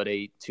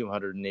 6'8",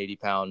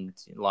 280-pound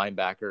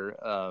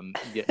linebacker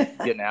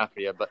getting after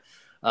you. But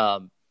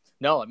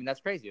no, I mean, that's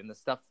crazy. And this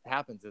stuff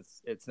happens.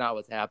 It's not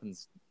what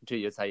happens to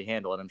you; it's how you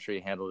handle it. I'm sure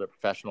you handled it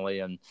professionally,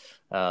 and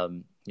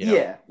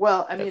yeah.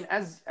 Well, I mean,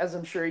 as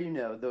I'm sure you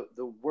know,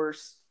 the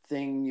worst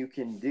thing you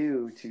can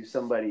do to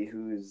somebody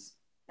who's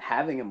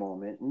having a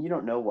moment, and you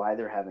don't know why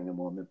they're having a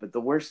moment, but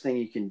the worst thing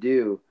you can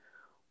do,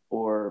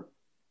 or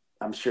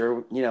I'm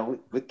sure,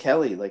 with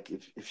Kelly, like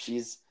if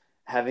she's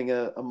having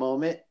a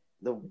moment,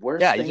 the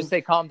worst yeah, thing. you just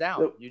say calm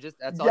down.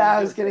 That's all Yeah, you I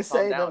do was is gonna calm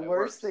say the down. It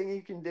worst works. thing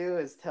you can do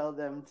is tell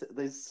them to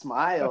they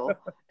smile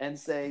and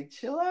say,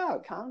 "Chill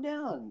out, calm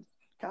down,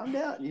 calm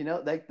down."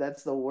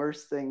 That's the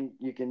worst thing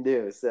you can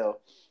do. So,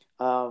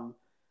 um,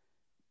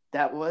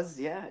 that was,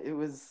 yeah, it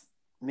was.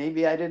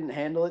 Maybe I didn't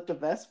handle it the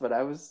best, but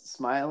I was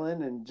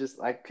smiling and just,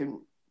 I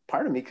couldn't.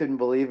 Part of me couldn't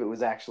believe it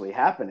was actually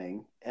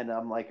happening, and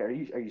I'm like, "Are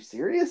you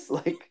serious?"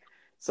 Like,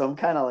 so I'm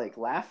kind of like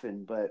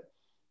laughing, but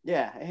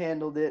yeah, I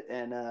handled it,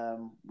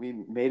 and we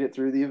made it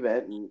through the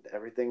event, and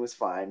everything was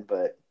fine.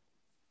 But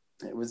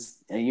it was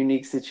a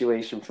unique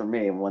situation for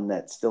me, and one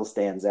that still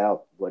stands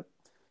out.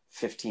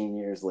 15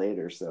 years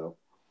later? So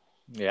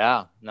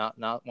Yeah, not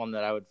one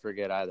that I would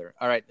forget either.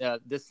 All right,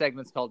 this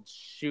segment's called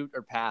Shoot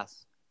or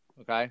Pass.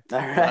 Okay, all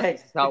so right.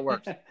 this is how it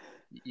works.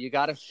 You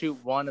got to shoot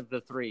one of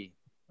the three.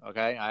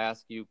 Okay, I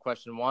ask you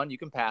question one, you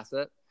can pass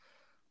it.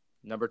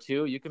 Number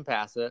two, you can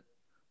pass it.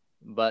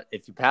 But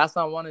if you pass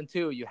on one and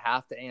two, you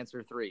have to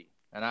answer three.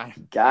 And I don't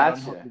know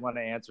if Gotcha. you want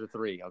to answer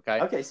three.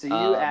 Okay. Okay, so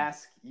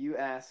you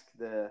ask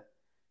the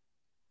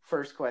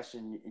first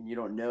question, and you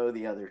don't know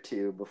the other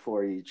two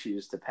before you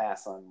choose to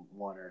pass on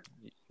one. Or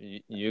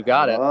you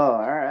got oh, it.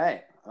 all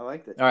right, I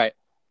liked it. All right.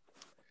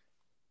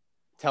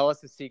 Tell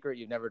us a secret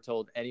you've never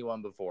told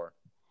anyone before.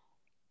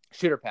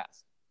 Shoot or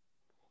pass.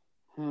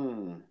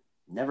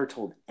 Never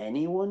told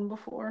anyone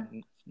before.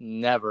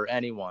 Never,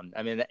 anyone.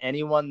 I mean,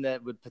 anyone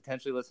that would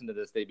potentially listen to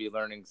this, they'd be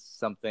learning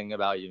something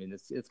about you. I mean,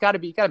 it's got to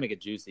be, you got to make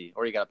it juicy,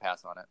 or you got to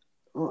pass on it.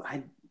 Oh,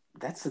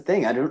 that's the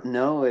thing. I don't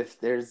know if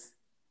there's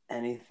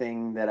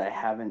anything that I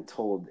haven't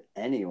told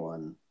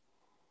anyone.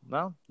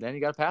 Well, then you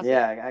got to pass it.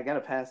 Yeah, I got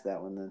to pass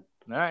that one then.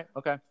 All right.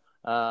 Okay.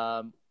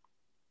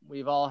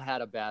 We've all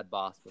had a bad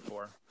boss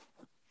before.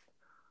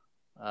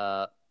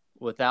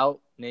 Without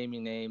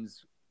naming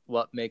names,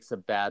 what makes a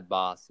bad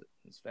boss?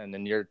 And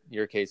in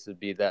your case, would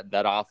be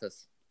that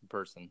office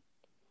person.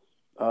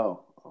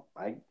 Oh,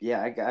 I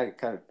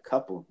got a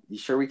couple. You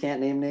sure we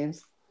can't name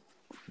names?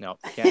 No,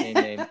 can't name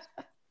names.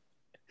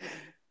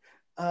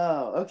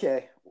 Oh,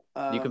 okay.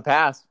 You can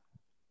pass.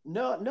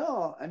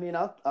 No. I mean,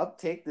 I'll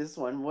take this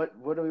one.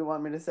 What do we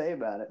want me to say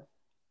about it?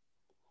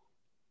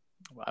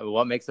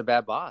 What makes a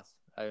bad boss?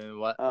 I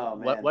mean, Oh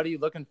man. what are you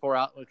looking for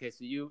out? Okay,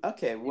 so you've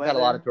had a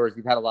lot of tours.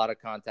 You've had a lot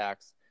of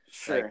contacts.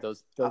 Sure. Like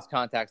those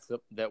contacts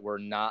that were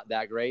not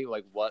that great.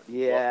 Like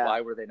Yeah.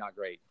 why were they not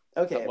great?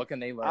 Okay. What can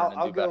they learn I'll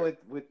and do go better?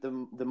 with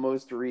the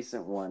most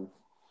recent one.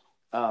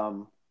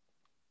 And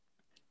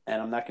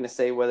I'm not going to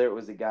say whether it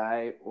was a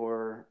guy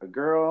or a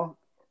girl,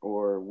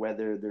 or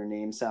whether their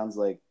name sounds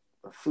like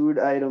a food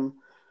item,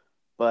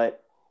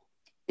 but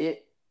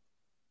it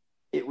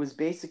was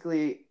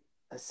basically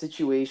a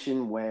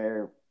situation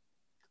where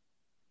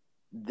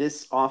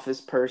this office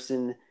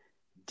person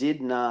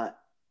did not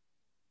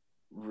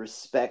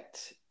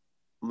respect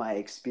my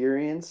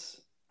experience,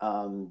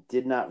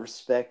 did not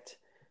respect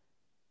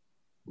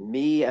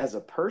me as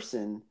a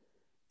person,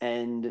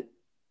 and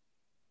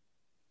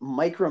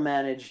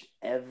micromanaged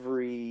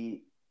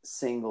every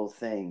single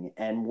thing.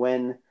 And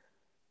when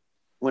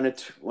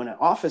an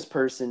office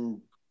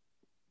person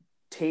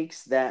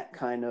takes that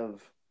kind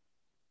of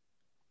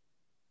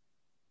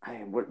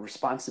what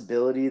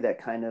responsibility,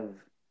 that kind of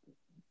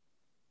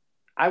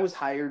I was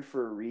hired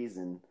for a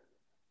reason.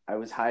 I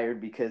was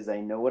hired because I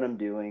know what I'm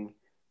doing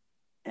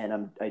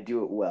and I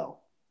do it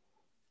well.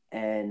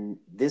 And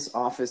this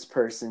office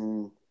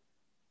person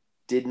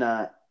did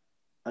not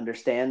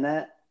understand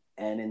that.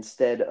 And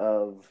instead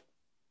of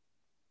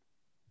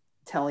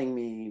telling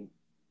me,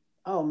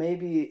 oh,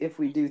 maybe if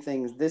we do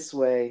things this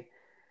way,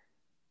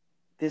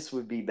 this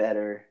would be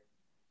better,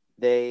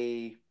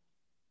 they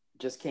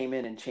just came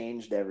in and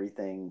changed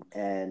everything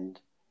and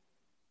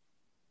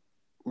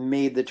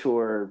made the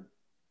tour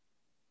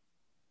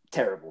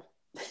terrible.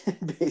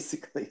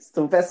 Basically, it's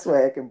the best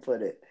way I can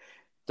put it.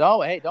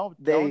 Don't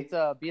They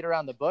beat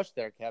around the bush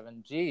there,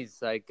 Kevin.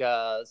 Jeez, like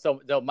so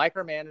the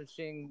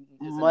micromanaging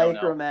is a no-no.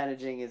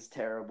 Micromanaging is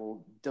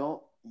terrible.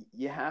 Don't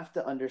You have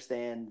to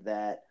understand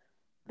that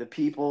the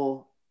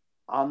people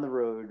on the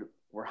road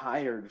were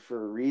hired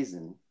for a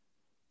reason.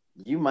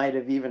 You might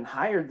have even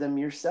hired them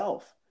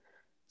yourself.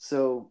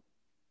 So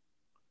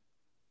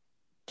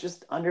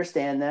just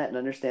understand that and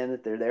understand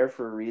that they're there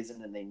for a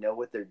reason and they know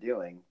what they're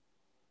doing.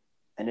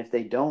 And if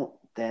they don't,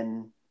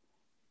 then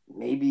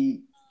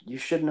maybe you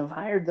shouldn't have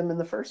hired them in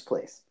the first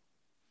place.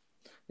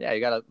 Yeah, you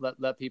got to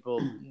let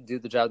people do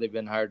the job they've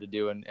been hired to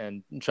do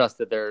and trust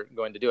that they're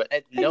going to do it.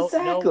 And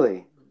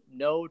exactly.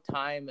 No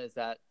time is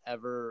that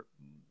ever,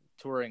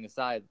 touring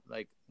aside,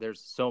 like there's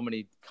so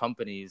many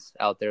companies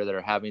out there that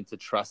are having to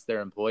trust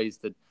their employees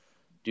to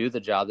do the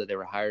job that they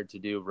were hired to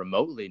do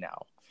remotely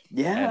now.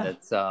 Yeah. And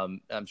it's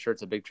I'm sure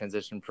it's a big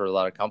transition for a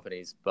lot of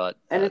companies, but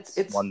and it's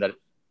one that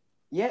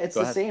it's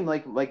the same.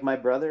 Like my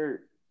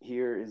brother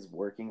here is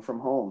working from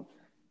home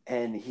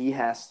and he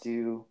has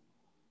to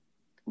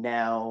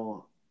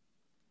now,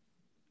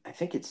 I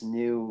think it's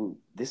new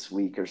this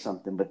week or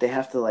something, but they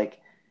have to like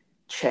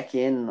check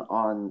in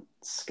on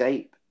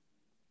Skype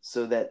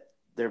so that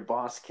their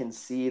boss can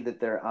see that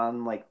they're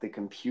on like the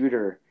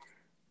computer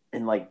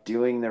and like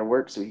doing their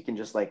work so he can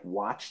just like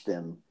watch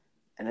them.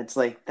 And it's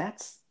like,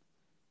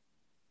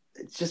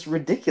 it's just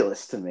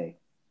ridiculous to me.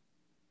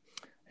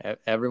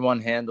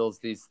 Everyone handles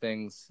these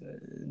things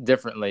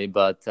differently,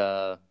 but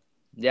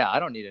yeah, I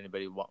don't need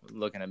anybody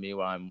looking at me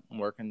while I'm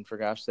working, for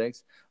gosh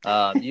sakes.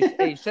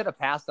 You should have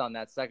passed on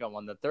that second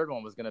one. The third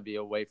one was going to be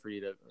a way for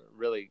you to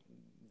really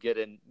get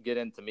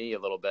into me a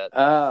little bit.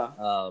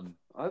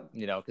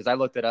 You know, because I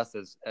looked at us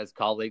as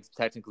colleagues.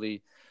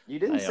 Technically, you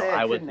didn't say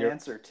I couldn't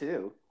answer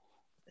too.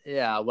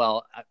 Yeah,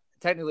 well,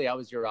 technically I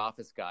was your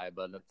office guy,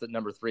 but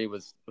number 3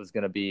 was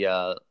going to be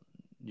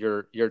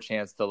your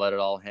chance to let it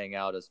all hang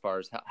out as far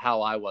as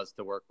how I was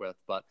to work with.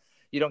 But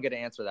you don't get to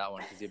answer that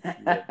one because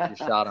you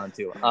shot on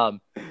 2. All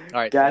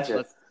right,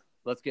 gotcha. So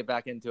let's get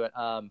back into it.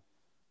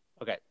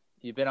 Okay,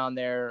 you've been on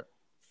there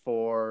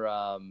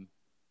for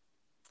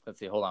let's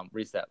see. Hold on,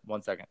 reset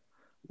 1 second.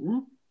 Mm-hmm.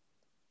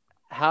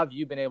 How have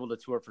you been able to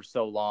tour for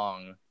so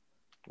long,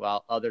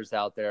 while others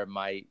out there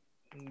might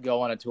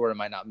go on a tour and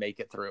might not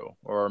make it through,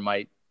 or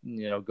might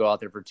go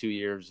out there for 2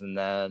 years and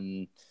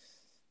then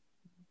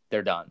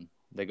they're done?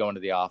 They go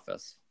into the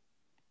office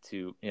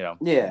to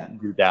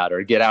do that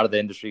or get out of the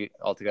industry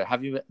altogether.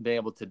 Have you been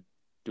able to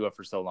do it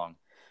for so long?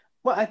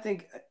 Well, I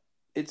think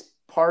it's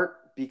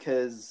part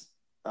because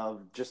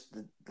of just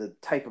the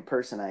type of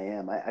person I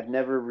am. I've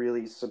never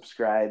really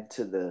subscribed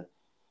to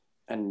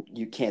and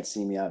you can't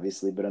see me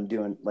obviously, but I'm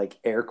doing like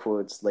air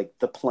quotes, like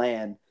the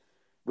plan,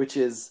 which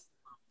is,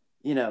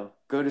 go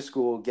to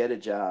school, get a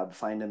job,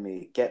 find a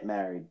mate, get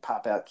married,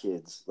 pop out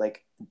kids.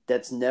 Like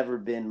that's never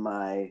been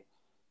my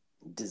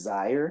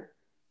desire.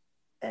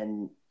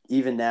 And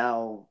even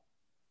now,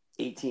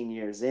 18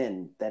 years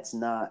in, that's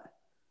not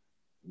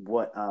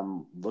what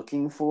I'm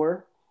looking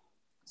for.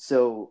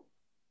 So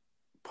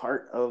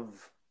part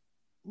of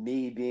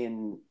me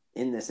being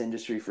in this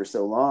industry for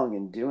so long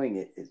and doing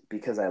it is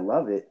because I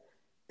love it,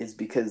 is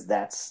because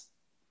that's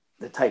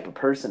the type of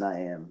person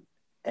I am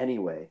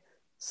anyway.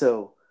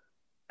 So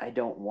I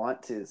don't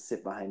want to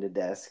sit behind a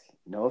desk.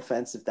 No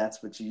offense if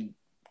that's what you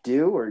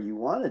do or you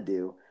want to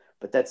do,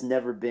 but that's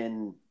never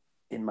been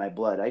in my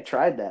blood. I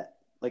tried that.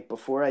 Like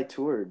before I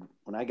toured,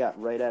 when I got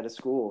right out of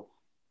school,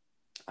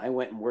 I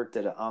went and worked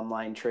at an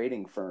online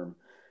trading firm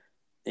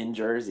in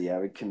Jersey. I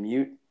would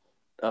commute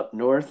up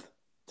north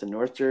to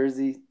North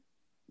Jersey,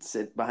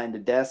 sit behind a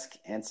desk,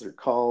 answer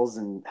calls,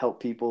 and help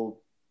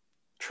people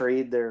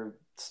trade their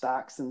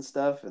stocks and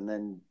stuff.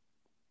 And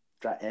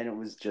it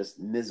was just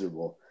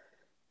miserable.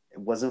 It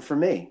wasn't for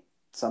me.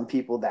 Some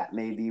people, that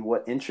may be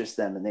what interests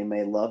them and they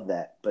may love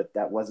that, but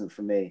that wasn't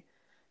for me.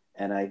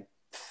 And I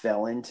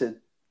fell into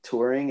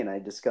touring and I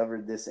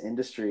discovered this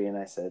industry and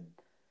I said,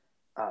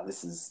 oh,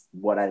 this is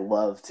what I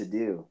love to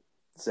do.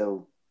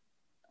 So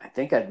I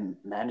think I've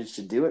managed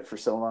to do it for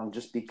so long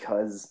just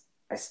because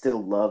I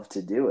still love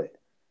to do it.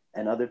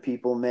 And other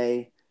people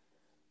may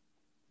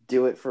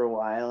do it for a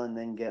while and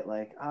then get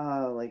like,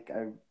 like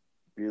I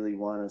really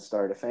want to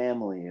start a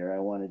family or I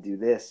want to do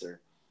this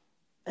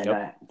and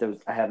yep.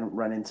 I haven't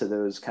run into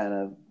those kind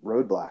of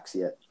roadblocks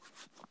yet.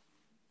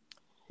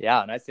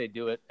 Yeah, and I say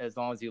do it as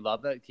long as you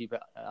love it. Keep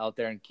it out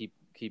there and keep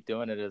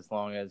doing it as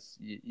long as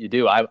you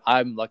do.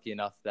 I'm lucky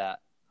enough that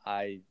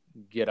I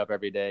get up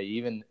every day,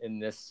 even in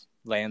this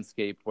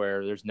landscape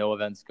where there's no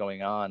events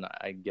going on,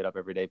 I get up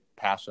every day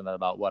passionate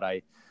about what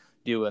I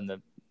do, and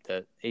the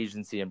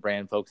agency and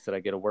brand folks that I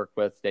get to work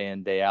with day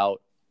in, day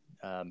out,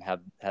 have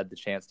had the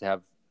chance to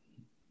have,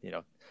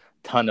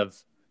 ton of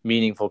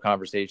meaningful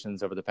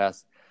conversations over the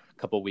past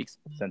couple of weeks,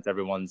 since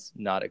everyone's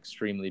not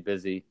extremely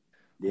busy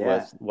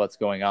with what's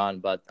going on.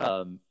 But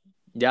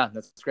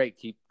that's great.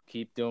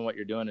 Keep doing what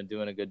you're doing and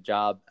doing a good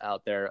job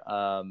out there.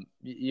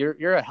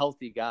 You're a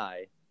healthy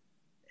guy.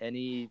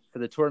 For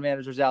the tour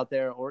managers out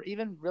there, or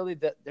even really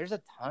there's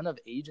a ton of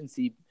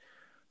agency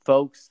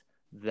folks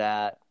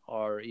that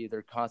are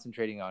either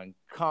concentrating on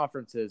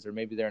conferences, or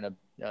maybe they're in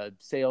a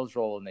sales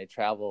role and they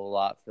travel a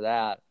lot for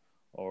that,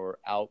 or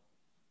out,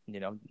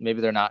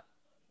 maybe they're not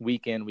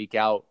week in, week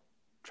out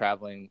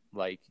traveling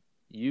like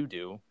you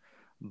do,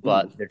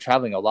 but they're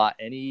traveling a lot.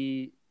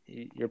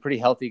 You're a pretty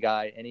healthy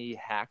guy. Any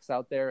hacks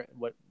out there?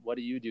 What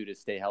do you do to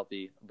stay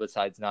healthy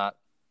besides not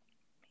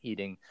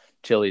eating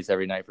Chili's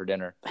every night for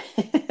dinner?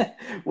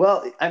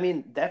 Well, I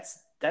mean, that's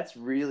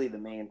really the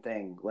main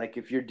thing. Like,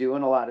 if you're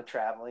doing a lot of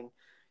traveling,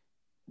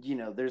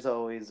 there's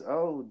always,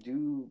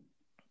 do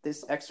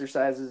this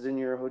exercises in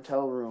your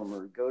hotel room,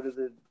 or go to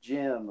the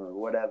gym, or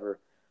whatever.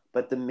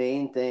 But the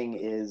main thing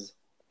is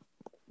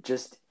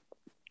just,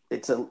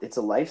 it's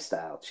a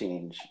lifestyle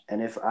change.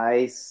 And if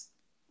I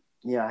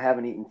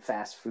haven't eaten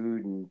fast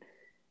food in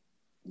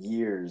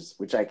years,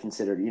 which I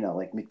consider,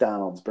 like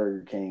McDonald's,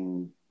 Burger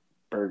King,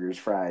 burgers,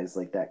 fries,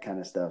 like that kind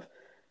of stuff.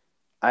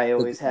 I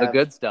always have the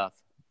good stuff.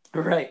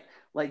 Right.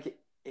 Like,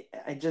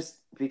 I just,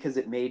 because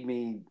it made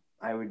me,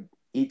 I would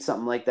eat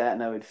something like that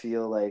and I would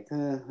feel like,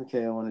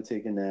 okay, I want to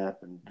take a nap.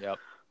 And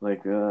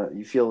like,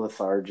 you feel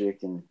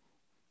lethargic, and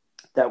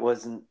that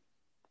wasn't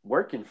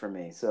working for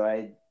me. So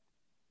I,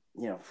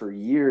 for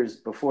years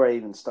before I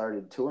even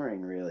started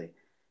touring, really.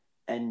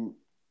 And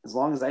as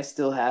long as I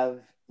still have,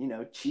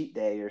 cheat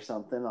day or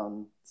something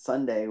on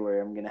Sunday,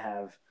 where I'm going to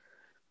have,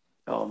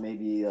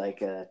 maybe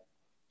like a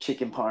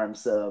chicken parm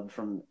sub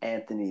from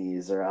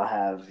Anthony's, or I'll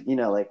have,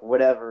 like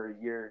whatever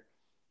your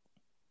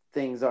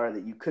things are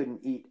that you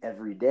couldn't eat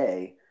every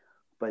day,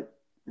 but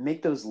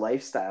make those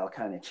lifestyle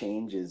kind of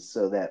changes,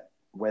 so that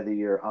whether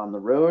you're on the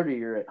road or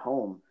you're at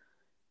home,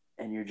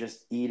 and you're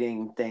just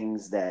eating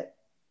things that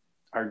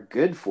are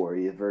good for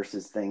you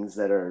versus things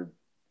that are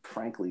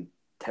frankly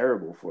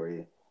terrible for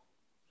you.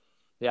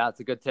 Yeah, it's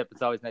a good tip.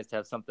 It's always nice to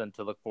have something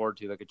to look forward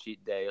to, like a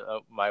cheat day.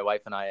 My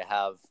wife and I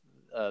have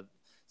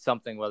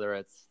something, whether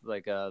it's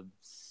like a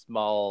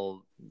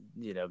small,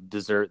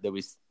 dessert that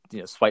we,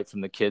 swipe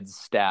from the kids'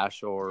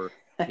 stash, or,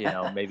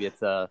 maybe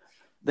it's a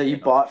that you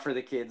bought for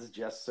the kids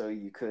just so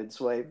you could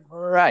swipe.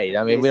 Right.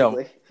 I mean,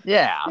 basically. we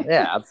don't.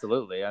 Yeah,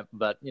 absolutely.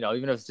 But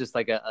even if it's just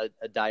like a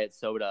diet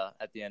soda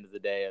at the end of the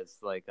day,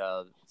 it's like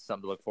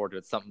something to look forward to.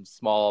 It's something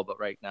small, but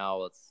right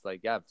now it's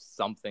like,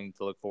 something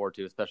to look forward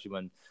to, especially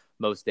when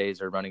most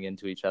days are running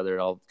into each other. It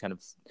all kind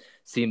of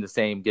seem the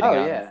same,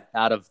 getting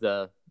out of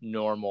the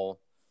normal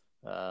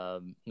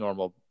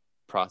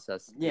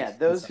process. Yeah,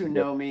 those who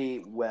know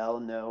me well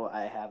know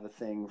I have a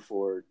thing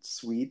for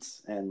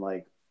sweets and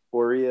like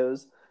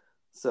Oreos.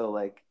 So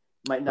like,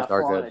 might not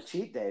fall on a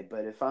cheat day,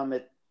 but if I'm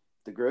at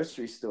the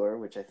grocery store,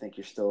 which I think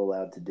you're still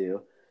allowed to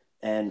do,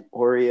 and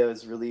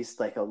Oreos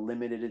released like a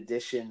limited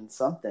edition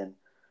something,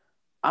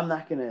 I'm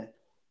not going to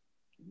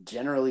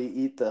generally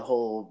eat the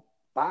whole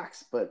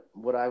box. But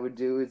what I would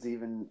do is,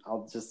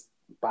 I'll just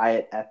buy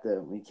it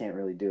we can't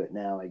really do it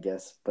now, I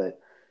guess,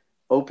 but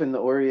open the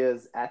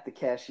Oreos at the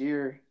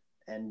cashier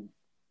and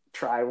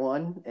try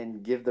one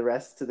and give the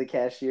rest to the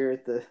cashier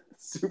at the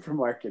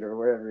supermarket or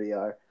wherever you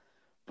are.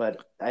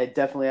 But I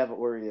definitely have an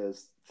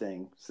Oreos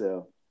thing.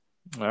 So,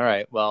 all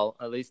right. Well,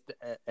 at least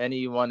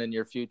anyone in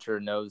your future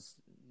knows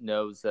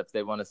if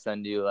they want to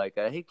send you like,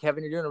 hey,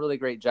 Kevin, you're doing a really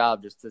great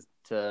job, just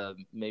to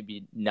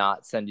maybe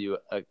not send you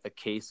a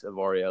case of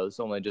Oreos,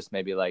 only just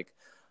maybe like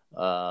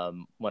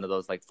one of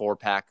those like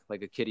 4-pack,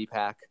 like a kitty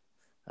pack.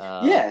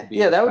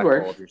 That would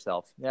work. Of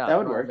yourself. Yeah, that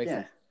would work.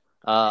 Yeah.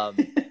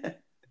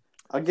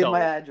 I'll give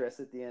my address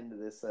at the end of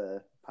this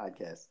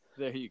podcast.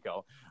 There you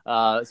go.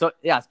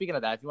 Speaking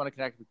of that, if you want to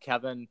connect with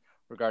Kevin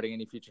regarding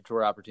any future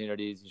tour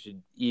opportunities, you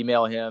should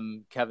email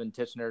him, Kevin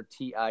Tichenor,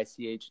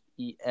 Tichenor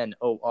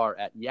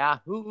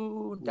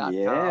 @yahoo.com.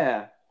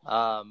 Yeah.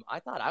 I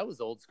thought I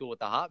was old school with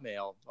the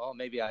Hotmail. Well,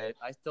 maybe I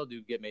still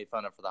do get made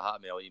fun of for the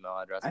Hotmail email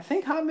address. I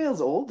think Hotmail's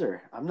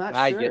older. I'm not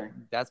sure.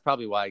 That's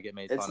probably why I get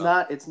made fun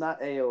of. It's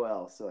not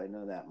AOL, so I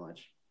know that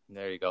much.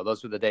 There you go.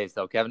 Those were the days,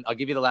 though. Kevin, I'll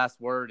give you the last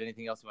word.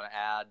 Anything else you want to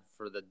add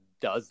for the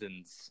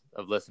dozens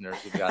of listeners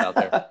we've got out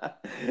there?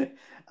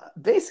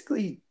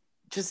 Basically,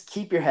 just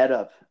keep your head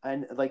up.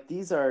 And like,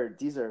 these are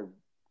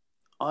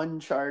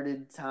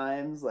uncharted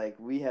times. Like,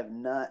 we have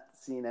not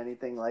seen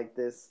anything like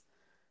this.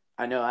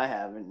 I know I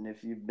haven't. And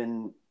if you've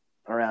been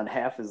around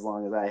half as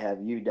long as I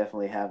have, you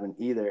definitely haven't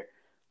either.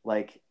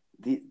 Like,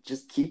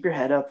 just keep your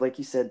head up. Like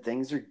you said,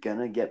 things are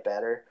gonna get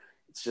better.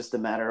 It's just a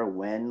matter of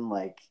when.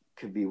 Like,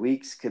 could be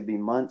weeks, could be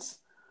months,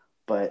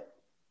 but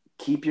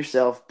keep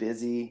yourself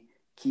busy.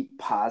 Keep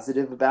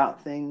positive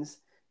about things.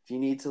 If if you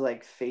need to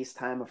like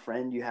FaceTime a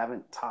friend you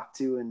haven't talked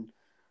to in,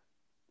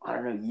 I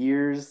don't know,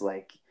 years,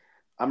 like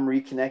I'm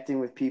reconnecting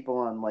with people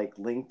on like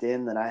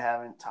LinkedIn that I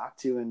haven't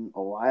talked to in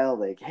a while.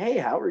 Like, hey,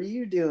 how are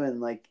you doing?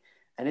 Like,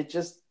 and it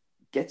just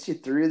gets you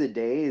through the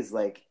days,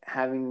 like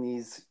having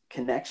these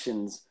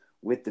connections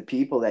with the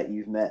people that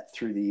you've met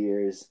through the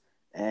years,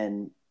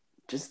 and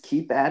just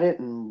keep at it.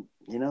 And,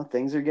 you know,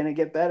 things are going to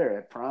get better.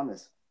 I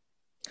promise.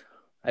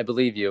 I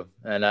believe you.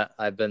 And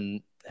I've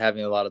been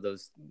having a lot of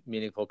those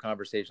meaningful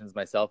conversations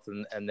myself,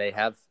 and they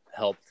have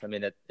helped. I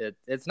mean,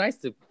 it's nice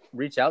to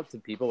reach out to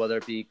people, whether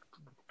it be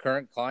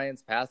current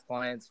clients, past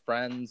clients,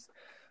 friends,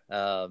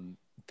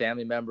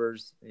 family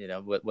members, you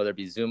know, whether it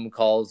be Zoom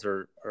calls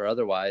or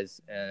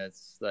otherwise. And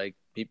it's like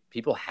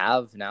people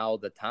have now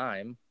the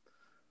time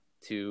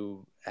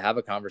to have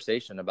a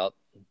conversation about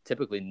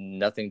typically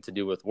nothing to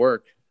do with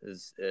work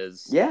is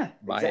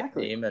my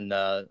exactly. aim. And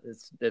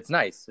it's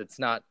nice. It's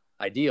not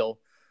ideal.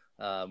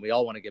 We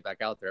all want to get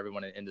back out there.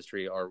 Everyone in the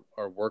industry are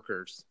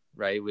workers,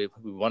 right? We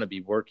want to be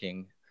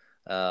working.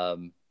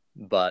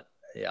 But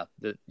yeah,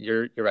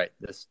 you're right.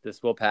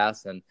 This will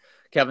pass. And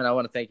Kevin, I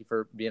want to thank you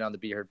for being on the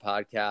Be Heard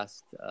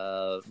podcast.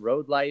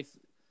 Road life.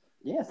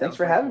 Yeah, thanks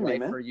for having me,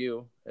 man. For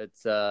you,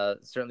 it's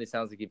certainly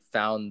sounds like you've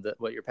found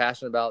what you're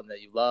passionate about and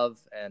that you love,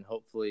 and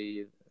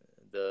hopefully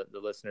the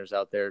listeners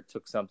out there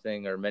took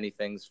something or many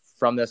things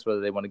from this, whether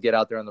they want to get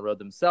out there on the road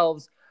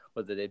themselves,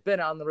 whether they've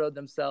been on the road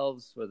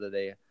themselves, whether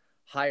they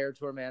hire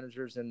tour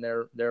managers in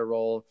their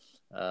role.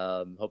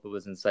 Hope it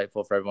was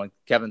insightful for everyone.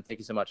 Kevin, thank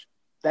you so much.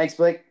 Thanks,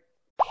 Blake.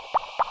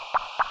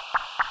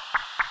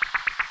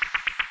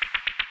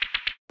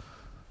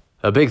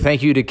 A big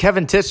thank you to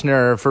Kevin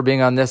Tichenor for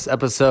being on this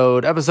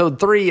episode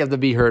 3 of the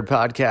Be Heard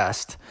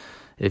podcast.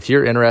 If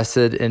you're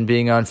interested in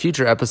being on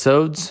future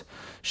episodes,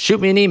 shoot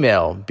me an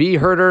email,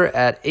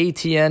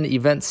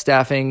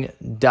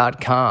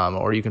 beherder@atneventstaffing.com,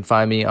 or you can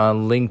find me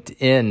on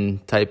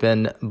LinkedIn. Type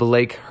in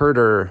Blake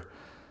Herder.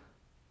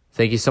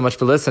 Thank you so much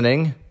for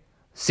listening.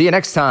 See you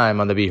next time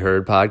on the Be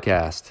Heard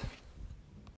podcast.